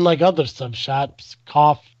 Unlike other sub shops,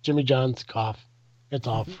 cough, Jimmy John's cough, it's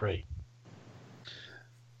all free.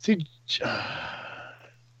 See,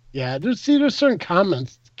 yeah, there's certain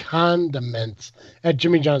condiments at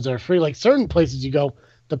Jimmy John's that are free. Like certain places you go,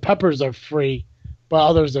 the peppers are free, but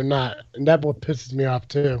others are not, and that's what pisses me off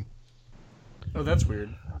too. Oh, that's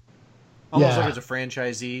weird. Almost like it's a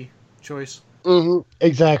franchisee choice.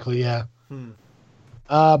 Exactly, yeah.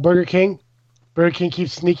 Burger King. Burger King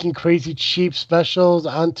keeps sneaking crazy cheap specials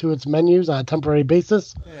onto its menus on a temporary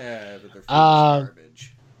basis. Yeah, but their food's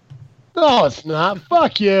garbage. No, it's not.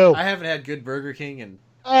 Fuck you. I haven't had good Burger King in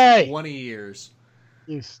 20 years.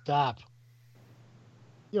 You stop.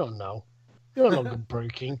 You don't know. You don't know good Burger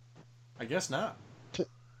King. I guess not.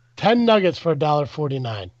 10 nuggets for $1.49.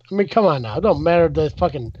 I mean, come on now. It don't matter if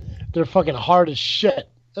they're fucking hard as shit.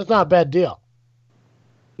 That's not a bad deal.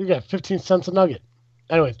 You got 15 cents a nugget.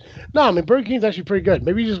 Anyways, no, I mean, Burger King's actually pretty good.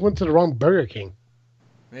 Maybe you just went to the wrong Burger King.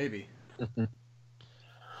 Maybe.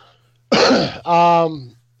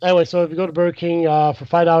 Anyway, so if you go to Burger King for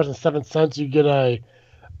 $5.07, you get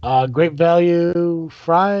a great value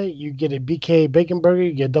fry, you get a BK bacon burger,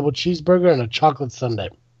 you get a double cheeseburger, and a chocolate sundae.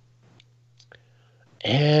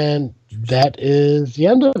 And that is the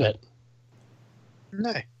end of it.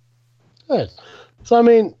 Nice. Good. So, I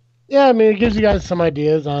mean, yeah, I mean, it gives you guys some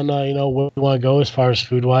ideas on, where you want to go as far as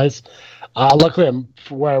food-wise. Luckily,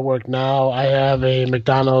 for where I work now, I have a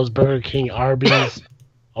McDonald's, Burger King, Arby's,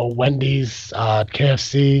 a Wendy's,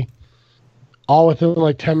 KFC, all within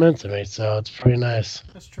like 10 minutes of me, so it's pretty nice.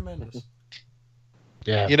 That's tremendous.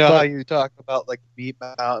 Yeah. You know how you talk about like Meat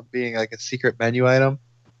Mountain being like a secret menu item?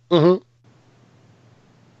 Mm-hmm.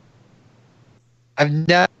 I've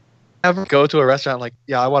never go to a restaurant like,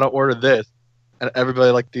 yeah, I want to order this. And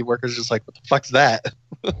everybody, like the workers, just like, what the fuck's that?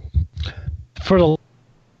 For the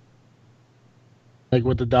like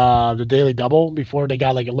with the Daily Double before they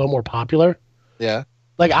got like a little more popular. Yeah.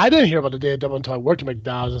 Like I didn't hear about the Daily Double until I worked at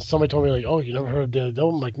McDonald's, and somebody told me like, "Oh, you never heard of Daily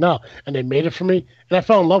Double?" I'm like, "No," and they made it for me, and I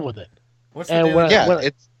fell in love with it. What's the Daily Double?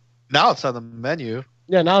 It's now it's on the menu.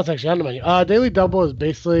 Yeah, now it's actually on the menu. Daily Double is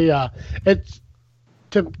basically it's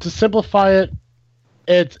to simplify it,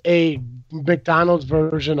 it's a McDonald's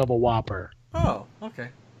version of a Whopper. Oh, okay.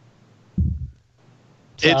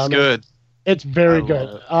 It's good. It's very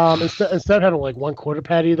good. Instead of having like one quarter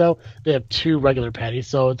patty, though, they have two regular patties.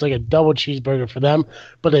 So it's like a double cheeseburger for them,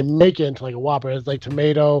 but they make it into like a Whopper. It's like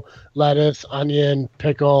tomato, lettuce, onion,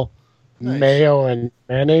 pickle, mayo, and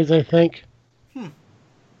mayonnaise, I think.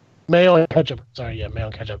 Mayo and ketchup. Sorry, yeah, mayo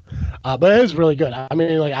and ketchup. But it is really good. I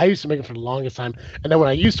mean, like I used to make it for the longest time, and then when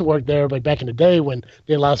I used to work there, like back in the day when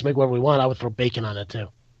they allowed us to make whatever we want, I would throw bacon on it too.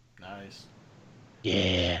 Nice.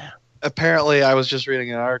 Yeah. Apparently, I was just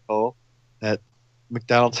reading an article that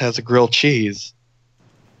McDonald's has a grilled cheese,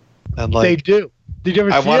 and like they do. Did you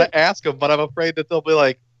ever? I want to ask them, but I'm afraid that they'll be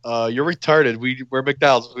like, "You're retarded. We're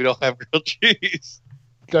McDonald's. We don't have grilled cheese."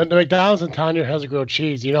 The McDonald's in town here has a grilled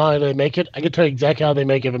cheese. You know how they make it? I can tell you exactly how they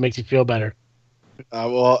make it if it makes you feel better.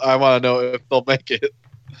 Well, I want to know if they'll make it.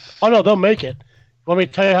 Oh no, they'll make it. Want me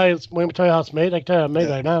to tell you how it's made? I can tell you how it's made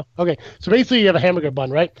right now. Okay, so basically you have a hamburger bun,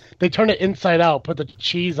 right? They turn it inside out, put the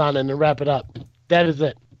cheese on it, and wrap it up. That is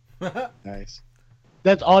it. Nice.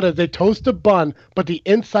 That's all it is. They toast the bun, but the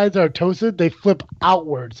insides that are toasted, they flip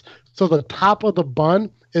outwards. So the top of the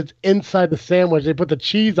bun is inside the sandwich. They put the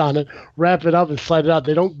cheese on it, wrap it up, and slide it out.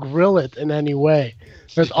 They don't grill it in any way.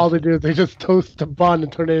 That's all they do. They just toast the bun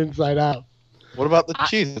and turn it inside out. What about the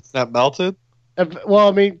cheese? It's not melted? Well,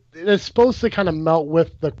 I mean, it's supposed to kind of melt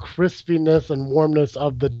with the crispiness and warmness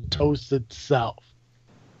of the toast itself.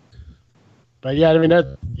 But yeah, I mean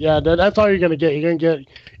that's all you're gonna get.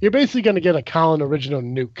 You're basically gonna get a Colin original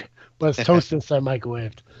nuke, but it's toasted inside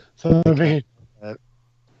microwaved. So I mean,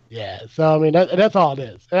 yeah. So I mean that's all it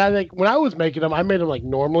is. And I think when I was making them, I made them like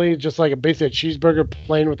normally, just like basically a cheeseburger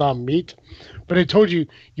plain without meat. But I told you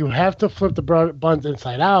have to flip the buns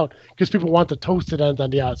inside out because people want the toasted ends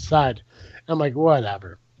on the outside. I'm like,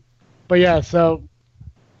 whatever. But yeah, so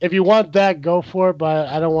if you want that, go for it. But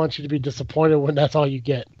I don't want you to be disappointed when that's all you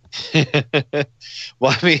get.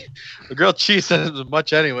 Well, I mean, the grilled cheese isn't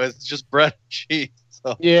much anyways. It's just bread and cheese.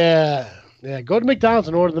 So. Yeah. Go to McDonald's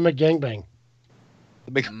and order the McGangbang.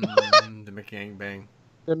 The McGangbang.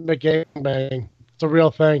 The McGangbang. It's a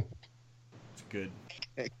real thing. It's good.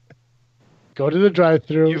 Go to the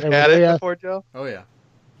drive-thru. You've had it before, Joe? Oh yeah.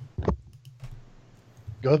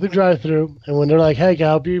 Go to the drive-thru, and when they're like, "Hey, can I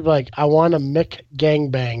help you?" Like, I want a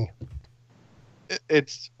McGangbang.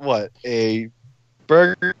 It's what, a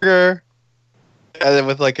burger, and then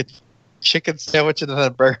with like a chicken sandwich and then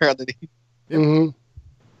a burger underneath.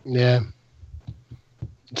 Mm-hmm. Yeah.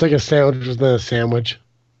 It's like a sandwich within a sandwich.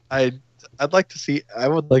 I'd like to see. I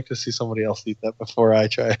would like to see somebody else eat that before I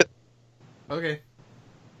try Okay.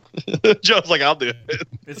 it. Joe's like, I'll do it.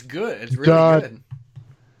 It's good. It's really Done.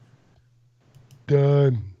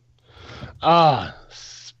 good. Done.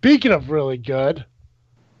 Speaking of really good,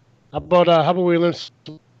 how about we learn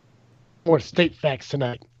some more state facts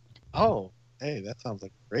tonight? Oh, hey, that sounds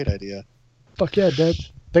like a great idea. Fuck yeah, Dad.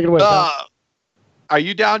 Take it away. Doc. Are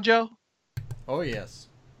you down, Joe? Oh, yes.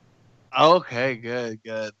 Okay, good.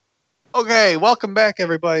 Okay, welcome back,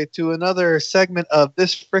 everybody, to another segment of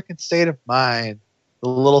This Frickin' State of Mind. The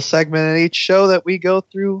little segment in each show that we go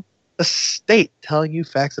through a state, telling you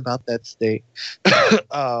facts about that state.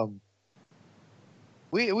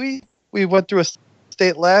 We went through a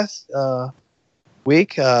state last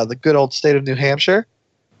week, the good old state of New Hampshire,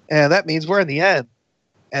 and that means we're in the end.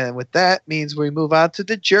 And with that means we move on to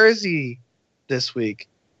New Jersey this week.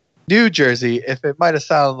 New Jersey, if it might have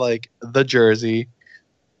sounded like the Jersey,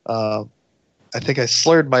 I think I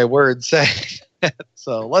slurred my words saying that.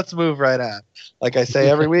 So let's move right on. Like I say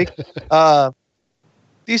every week,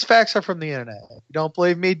 these facts are from the internet. If you don't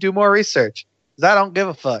believe me, do more research, because I don't give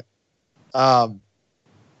a fuck.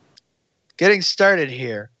 Getting started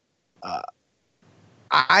here.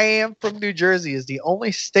 I Am From New Jersey is the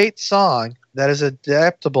only state song that is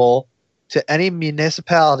adaptable to any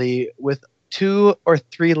municipality with 2 or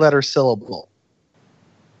 3 letter syllable.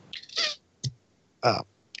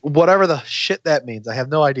 Whatever the shit that means, I have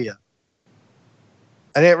no idea.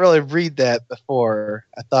 I didn't really read that before.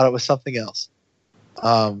 I thought it was something else.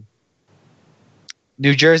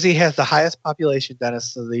 New Jersey has the highest population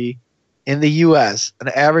density in the U.S., an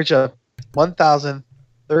average of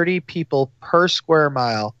 1,030 people per square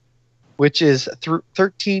mile, which is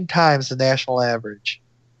 13 times the national average.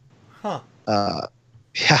 Huh.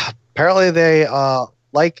 Yeah, apparently they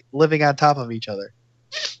like living on top of each other.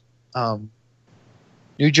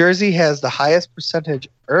 New Jersey has the highest percentage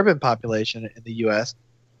urban population in the U.S.,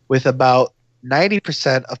 with about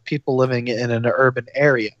 90% of people living in an urban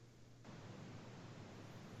area.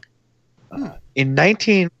 In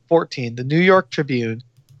 1914, the New York Tribune,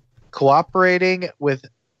 cooperating with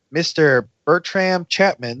Mr. Bertram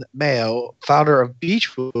Chapman Mayo, founder of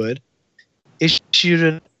Beechwood, issued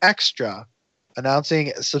an extra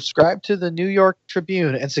announcing, subscribe to the New York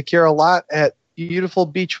Tribune and secure a lot at beautiful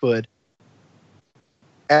Beechwood.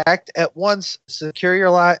 Act at once, secure your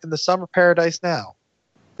lot in the summer paradise now.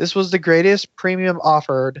 This was the greatest premium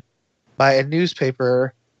offered by a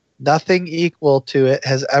newspaper. Nothing equal to it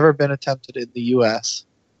has ever been attempted in the U.S.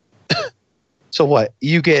 So what?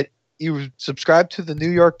 You subscribe to the New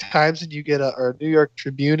York Times and you get or New York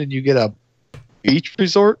Tribune and you get a beach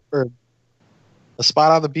resort or a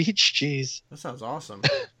spot on the beach? Jeez. That sounds awesome.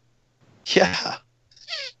 Yeah.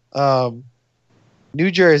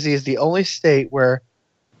 New Jersey is the only state where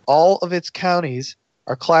all of its counties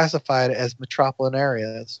are classified as metropolitan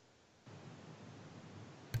areas.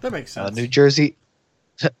 That makes sense. New Jersey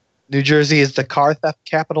is the car theft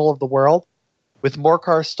capital of the world, with more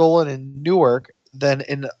cars stolen in Newark than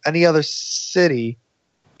in any other city,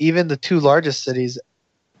 even the 2 largest cities,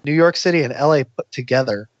 New York City and LA, put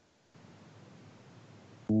together.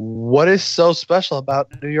 What is so special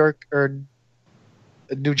about New York or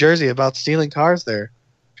New Jersey about stealing cars there?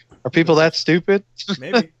 Are people that stupid?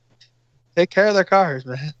 Maybe. Take care of their cars,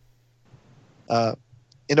 man.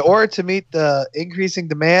 In order to meet the increasing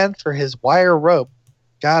demand for his wire rope,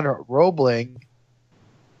 John Roebling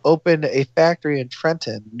opened a factory in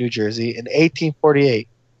Trenton, New Jersey in 1848.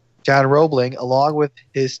 John Roebling, along with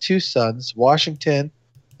his 2 sons, Washington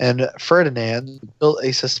and Ferdinand, built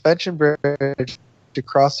a suspension bridge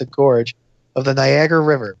across the gorge of the Niagara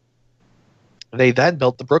River. They then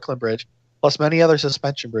built the Brooklyn Bridge, plus many other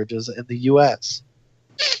suspension bridges in the U.S.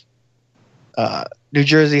 New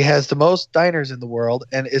Jersey has the most diners in the world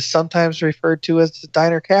and is sometimes referred to as the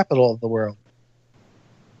diner capital of the world.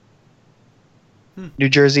 New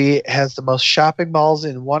Jersey has the most shopping malls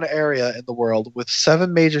in one area in the world, with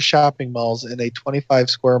 7 major shopping malls in a 25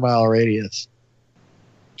 square mile radius.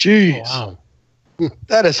 Jeez. Oh, wow.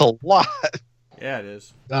 That is a lot. Yeah, it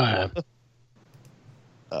is.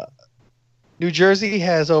 New Jersey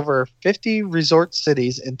has over 50 resort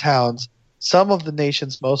cities and towns, some of the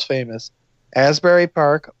nation's most famous: Asbury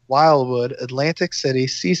Park, Wildwood, Atlantic City,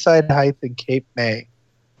 Seaside Heights, and Cape May.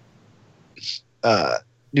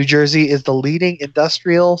 New Jersey is the leading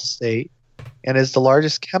industrial state and is the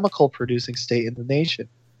largest chemical producing state in the nation.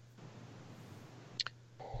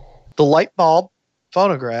 The light bulb,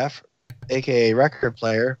 phonograph, aka record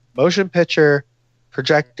player, motion picture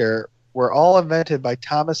projector were all invented by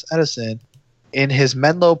Thomas Edison in his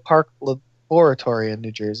Menlo Park laboratory in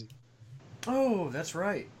New Jersey. Oh, that's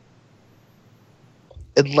right.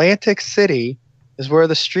 Atlantic City is where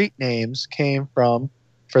the street names came from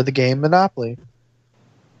for the game Monopoly.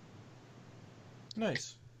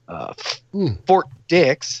 Nice. Fort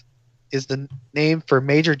Dix is the name for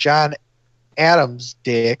Major John Adams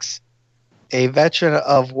Dix, a veteran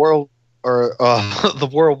of the World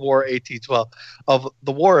War 1812 of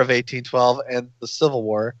the War of 1812 and the Civil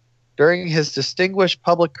War. During his distinguished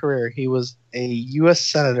public career, he was a U.S.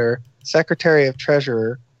 Senator, Secretary of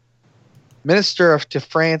Treasury, Minister to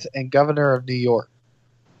France, and Governor of New York.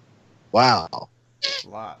 Wow. That's a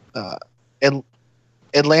lot.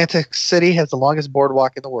 Atlantic City has the longest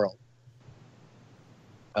boardwalk in the world.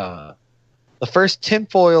 The first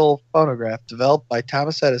tinfoil phonograph developed by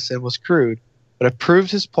Thomas Edison was crude, but it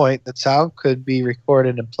proved his point that sound could be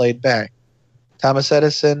recorded and played back. Thomas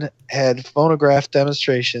Edison had phonograph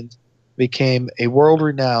demonstrations, became world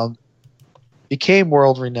renowned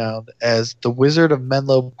as the Wizard of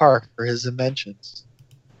Menlo Park for his inventions.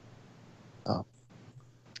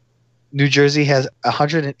 New Jersey has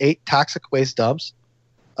 108 toxic waste dumps,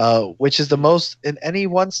 which is the most in any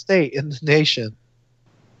one state in the nation.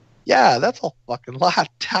 Yeah, that's a fucking lot of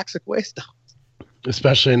toxic waste dumps.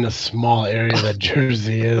 Especially in the small area that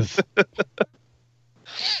Jersey is.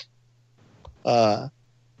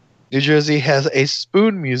 New Jersey has a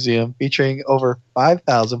spoon museum featuring over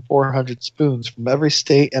 5,400 spoons from every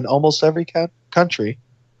state and almost every country.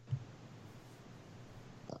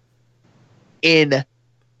 In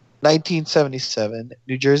 1977,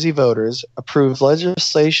 New Jersey voters approved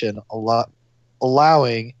legislation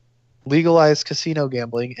allowing legalized casino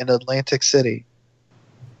gambling in Atlantic City.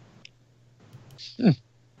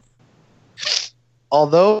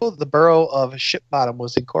 Although the borough of Shipbottom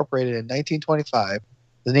was incorporated in 1925,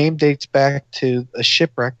 the name dates back to a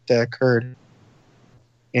shipwreck that occurred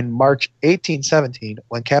in March 1817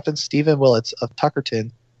 when Captain Stephen Willets of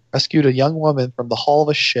Tuckerton rescued a young woman from the hull of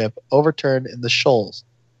a ship overturned in the shoals.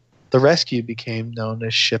 The rescue became known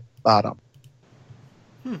as Ship Bottom.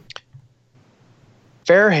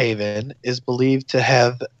 Fairhaven is believed to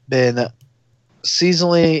have been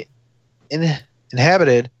seasonally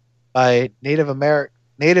inhabited by Native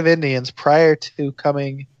Indians prior to the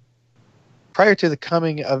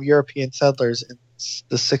coming of European settlers in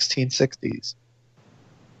the 1660s.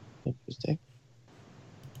 Interesting.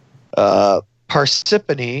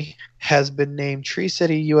 Parsippany has been named Tree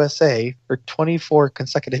City, USA for 24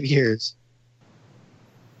 consecutive years.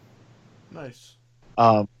 Nice.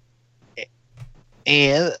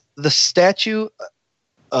 And the statue,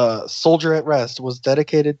 Soldier at Rest, was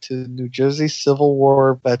dedicated to New Jersey Civil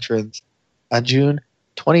War veterans on June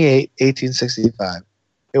 28, 1865.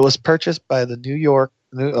 It was purchased by the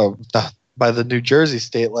New Jersey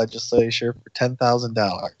State Legislature for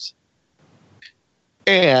 $10,000.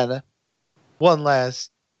 And one last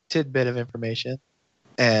tidbit of information,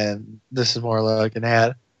 and this is more like an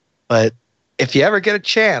ad, but if you ever get a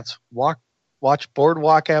chance, watch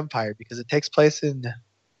Boardwalk Empire because it takes place in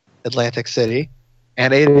Atlantic City,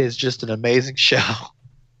 and it is just an amazing show.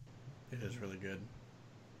 It is really good.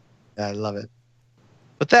 I love it.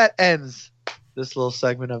 But that ends this little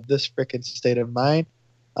segment of This Frickin' State of Mind.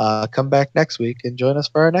 Come back next week and join us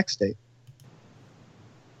for our next date.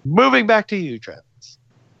 Moving back to you, Travis.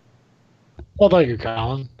 Well, thank you,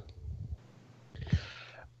 Colin.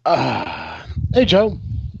 Hey, Joe.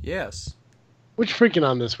 Yes. What you freaking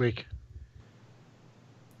on this week?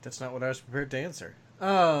 That's not what I was prepared to answer.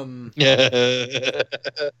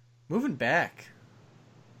 Moving back.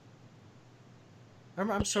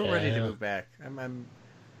 I'm so ready to move back.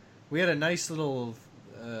 We had a nice little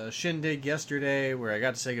shindig yesterday where I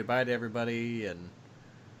got to say goodbye to everybody, and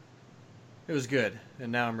it was good.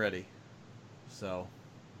 And now I'm ready. So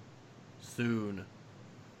soon.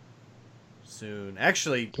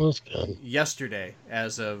 Actually, yesterday,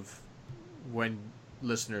 as of when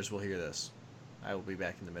listeners will hear this, I will be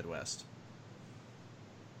back in the Midwest.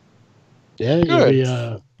 Yeah, you'll be,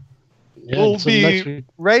 we'll be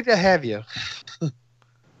ready to have you.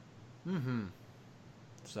 Mm-hmm.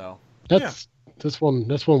 So that's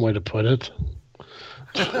one way to put it.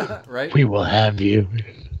 Right? We will have you.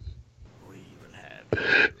 We will have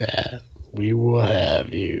you. Yeah, we will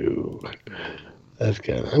have you. That's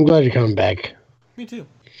good. I'm glad you're coming back. Me too.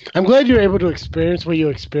 I'm glad you're able to experience what you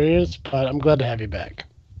experienced, but I'm glad to have you back.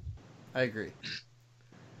 I agree.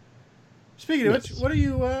 Speaking of which, what are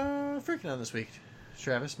you freaking on this week,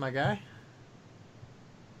 Travis, my guy?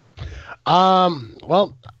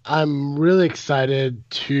 Well, I'm really excited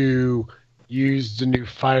to use the new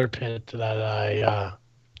fire pit that I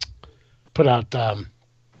put out.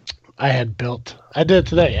 I had built. I did it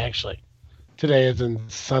today, actually. Today is in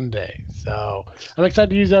Sunday, so I'm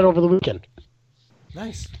excited to use that over the weekend.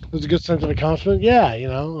 Nice. It was a good sense of accomplishment. Yeah, it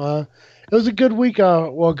was a good week.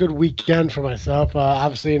 A good weekend for myself.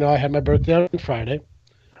 Obviously, I had my birthday on Friday.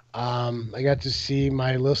 I got to see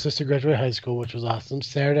my little sister graduate high school, which was awesome.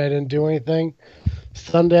 Saturday, I didn't do anything.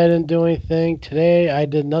 Sunday, I didn't do anything. Today, I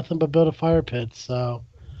did nothing but build a fire pit. So,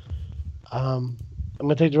 I'm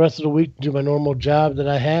gonna take the rest of the week to do my normal job that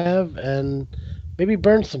I have, and maybe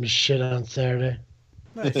burn some shit on Saturday.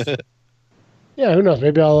 Nice. Yeah, who knows?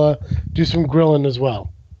 Maybe I'll do some grilling as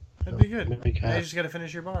well. That'd be good. Maybe, Now you just got to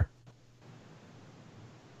finish your bar.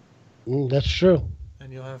 That's true.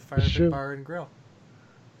 And you'll have a fire That's pit, true. bar, and grill.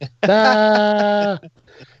 Ah!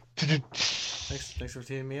 Thanks for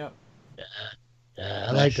teaming me up. Yeah,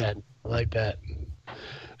 I like that. I like that.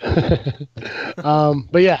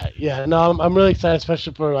 But yeah. No, I'm really excited,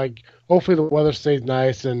 especially for hopefully the weather stays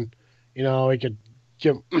nice and we could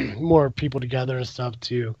get more people together and stuff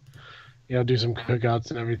to do some cookouts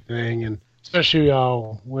and everything, and especially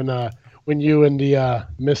when you and the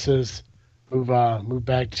missus move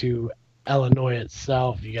back to Illinois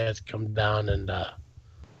itself, you guys come down and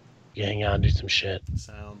you hang out and do some shit.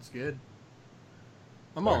 Sounds good.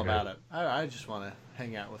 I'm all about it. I just want to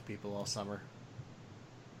hang out with people all summer.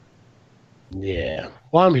 Yeah.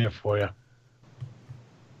 Well, I'm here for you.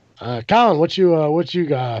 Colin, what you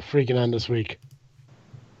got freaking on this week?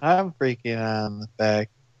 I'm freaking on the fact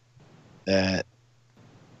that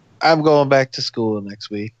I'm going back to school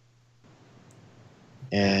next week.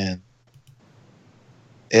 And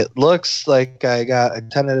it looks like I got a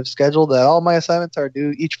tentative schedule that all my assignments are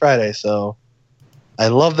due each Friday. So I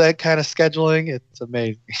love that kind of scheduling. It's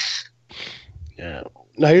amazing. Yeah.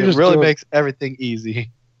 Now you're It really makes everything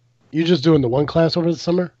easy. You're just doing the one class over the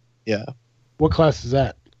summer? Yeah. What class is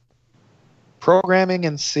that? Programming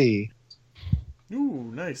in C.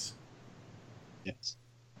 Ooh, nice. Yes.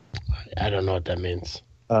 I don't know what that means.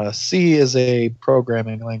 C is a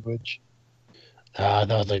programming language. That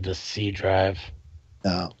was like the C drive.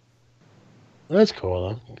 No. That's cool,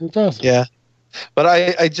 though. That's awesome. Yeah. But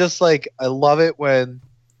I just I love it when,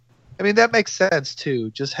 that makes sense too.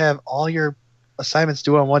 Just have all your assignments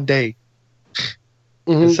due on one day.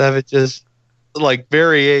 Mhm. Instead of it just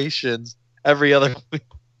variations every other week.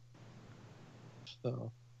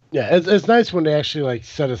 So. Yeah, it's nice when they actually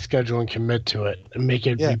set a schedule and commit to it and make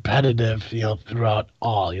it repetitive, throughout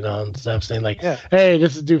all, instead of saying hey,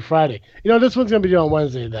 this is due Friday. This one's gonna be due on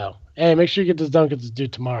Wednesday though. Hey, make sure you get this done because it's due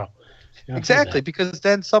tomorrow. Exactly, because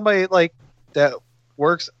then somebody that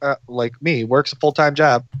works like me, works a full-time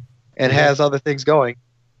job and has other things going.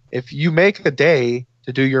 If you make a day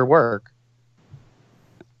to do your work,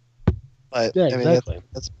 but yeah, exactly.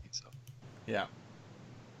 That's so. Yeah.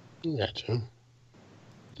 Gotcha.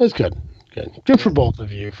 That's good. Good for both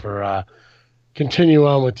of you for continue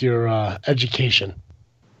on with your education.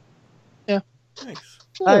 Yeah. Thanks.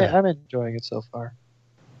 I'm enjoying it so far.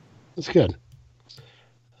 That's good.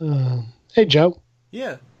 Hey, Joe.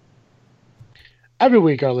 Yeah. Every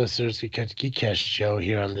week our listeners can catch Geekcast Joe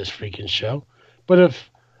here on this freaking show. But if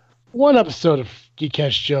one episode of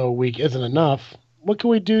Geekcast Joe a week isn't enough, what can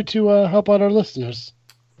we do to help out our listeners?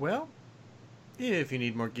 Well, if you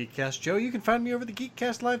need more Geekcast Joe, you can find me over the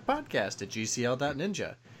Geekcast Live podcast at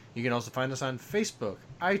gcl.ninja. You can also find us on Facebook,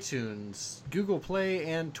 iTunes, Google Play,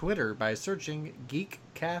 and Twitter by searching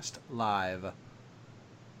Geekcast Live.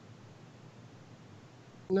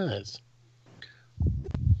 Nice.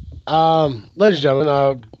 Ladies and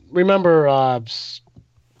gentlemen, remember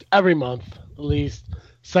every month, at least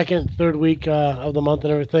second, third week of the month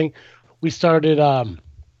and everything, we started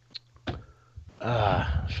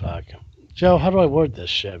fuck. Joe, how do I word this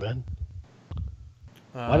shit, man?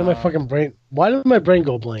 Why did my brain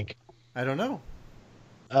go blank? I don't know.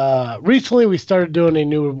 Recently we started doing a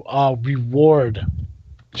new reward.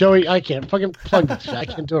 Joey, I can't fucking plug this shit. I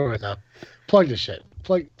can't do it right now. Plug this shit.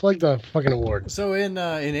 Plug the fucking award. So in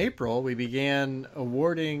April, we began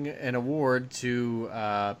awarding an award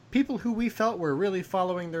to people who we felt were really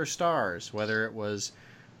following their stars, whether it was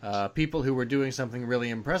people who were doing something really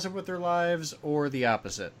impressive with their lives or the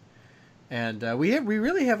opposite. And we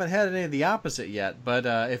really haven't had any of the opposite yet, but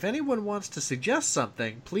if anyone wants to suggest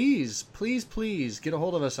something, please get a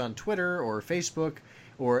hold of us on Twitter or Facebook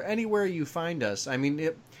or anywhere you find us. I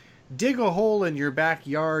mean, dig a hole in your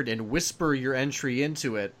backyard and whisper your entry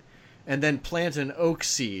into it, and then plant an oak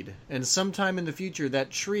seed. And sometime in the future,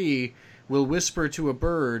 that tree will whisper to a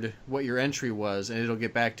bird what your entry was, and it'll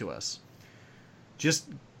get back to us. Just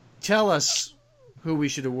tell us who we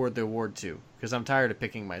should award the award to, because I'm tired of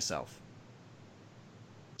picking myself.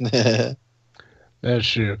 That's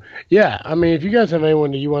true. Yeah, I mean, if you guys have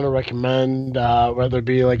anyone that you want to recommend, whether it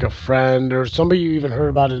be like a friend or somebody you even heard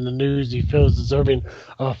about in the news you feel is deserving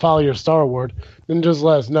of a Follow Your Star Award, then just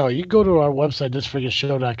let us know. You go to our website,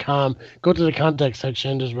 thisfreakingshow.com, go to the contact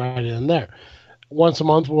section, just write it in there. Once a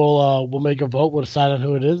month, we'll make a vote, we'll decide on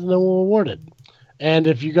who it is, and then we'll award it. And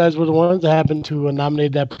if you guys were the ones that happen to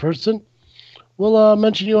nominate that person, we'll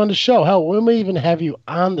mention you on the show. Hell, we may even have you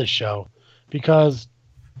on the show because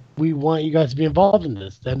we want you guys to be involved in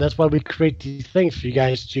this, and that's why we create these things for you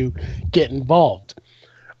guys to get involved.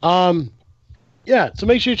 Yeah, so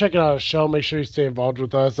make sure you check out our show. Make sure you stay involved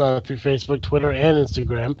with us through Facebook, Twitter, and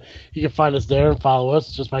Instagram. You can find us there and follow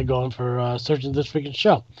us just by going for searching This Freaking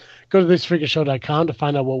Show. Go to thisfreakingshow.com to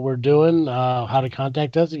find out what we're doing, how to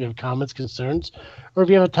contact us if you have comments, concerns, or if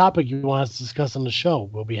you have a topic you want us to discuss on the show.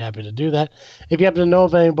 We'll be happy to do that. If you happen to know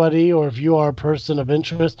of anybody or if you are a person of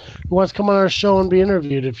interest who wants to come on our show and be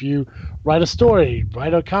interviewed, if you write a story,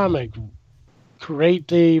 write a comic,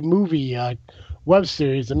 create a movie, web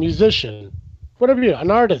series, a musician, whatever you, an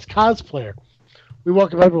artist, cosplayer, we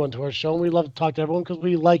welcome everyone to our show, and we love to talk to everyone because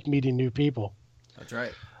we like meeting new people. That's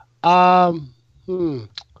right.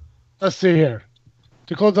 Let's see here.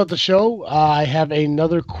 To close out the show, I have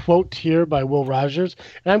another quote here by Will Rogers,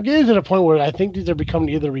 and I'm getting to the point where I think these are becoming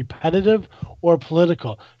either repetitive or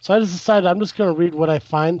political. So I just decided I'm just going to read what I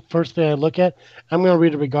find first thing I look at. I'm going to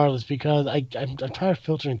read it regardless because I'm tired of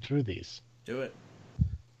filtering through these. Do it.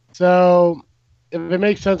 So if it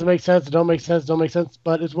makes sense, it makes sense. If it don't make sense, it don't make sense.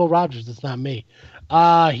 But it's Will Rogers. It's not me.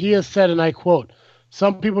 He has said, and I quote,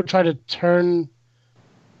 "Some people try to turn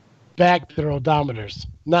back their odometers.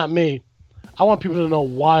 Not me. I want people to know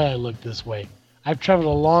why I look this way. I've traveled a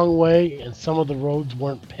long way, and some of the roads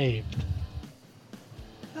weren't paved."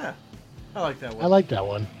 Yeah, I like that one. I like that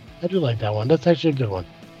one. I do like that one. That's actually a good one.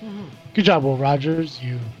 Mm-hmm. Good job, Will Rogers.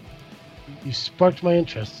 You sparked my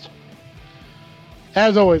interest.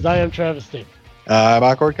 As always, I am Travis Steve. I'm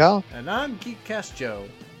Awkward Kyle. And I'm Geekcast Joe.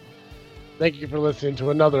 Thank you for listening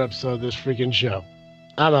to another episode of This Freaking Show.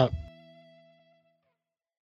 I'm out.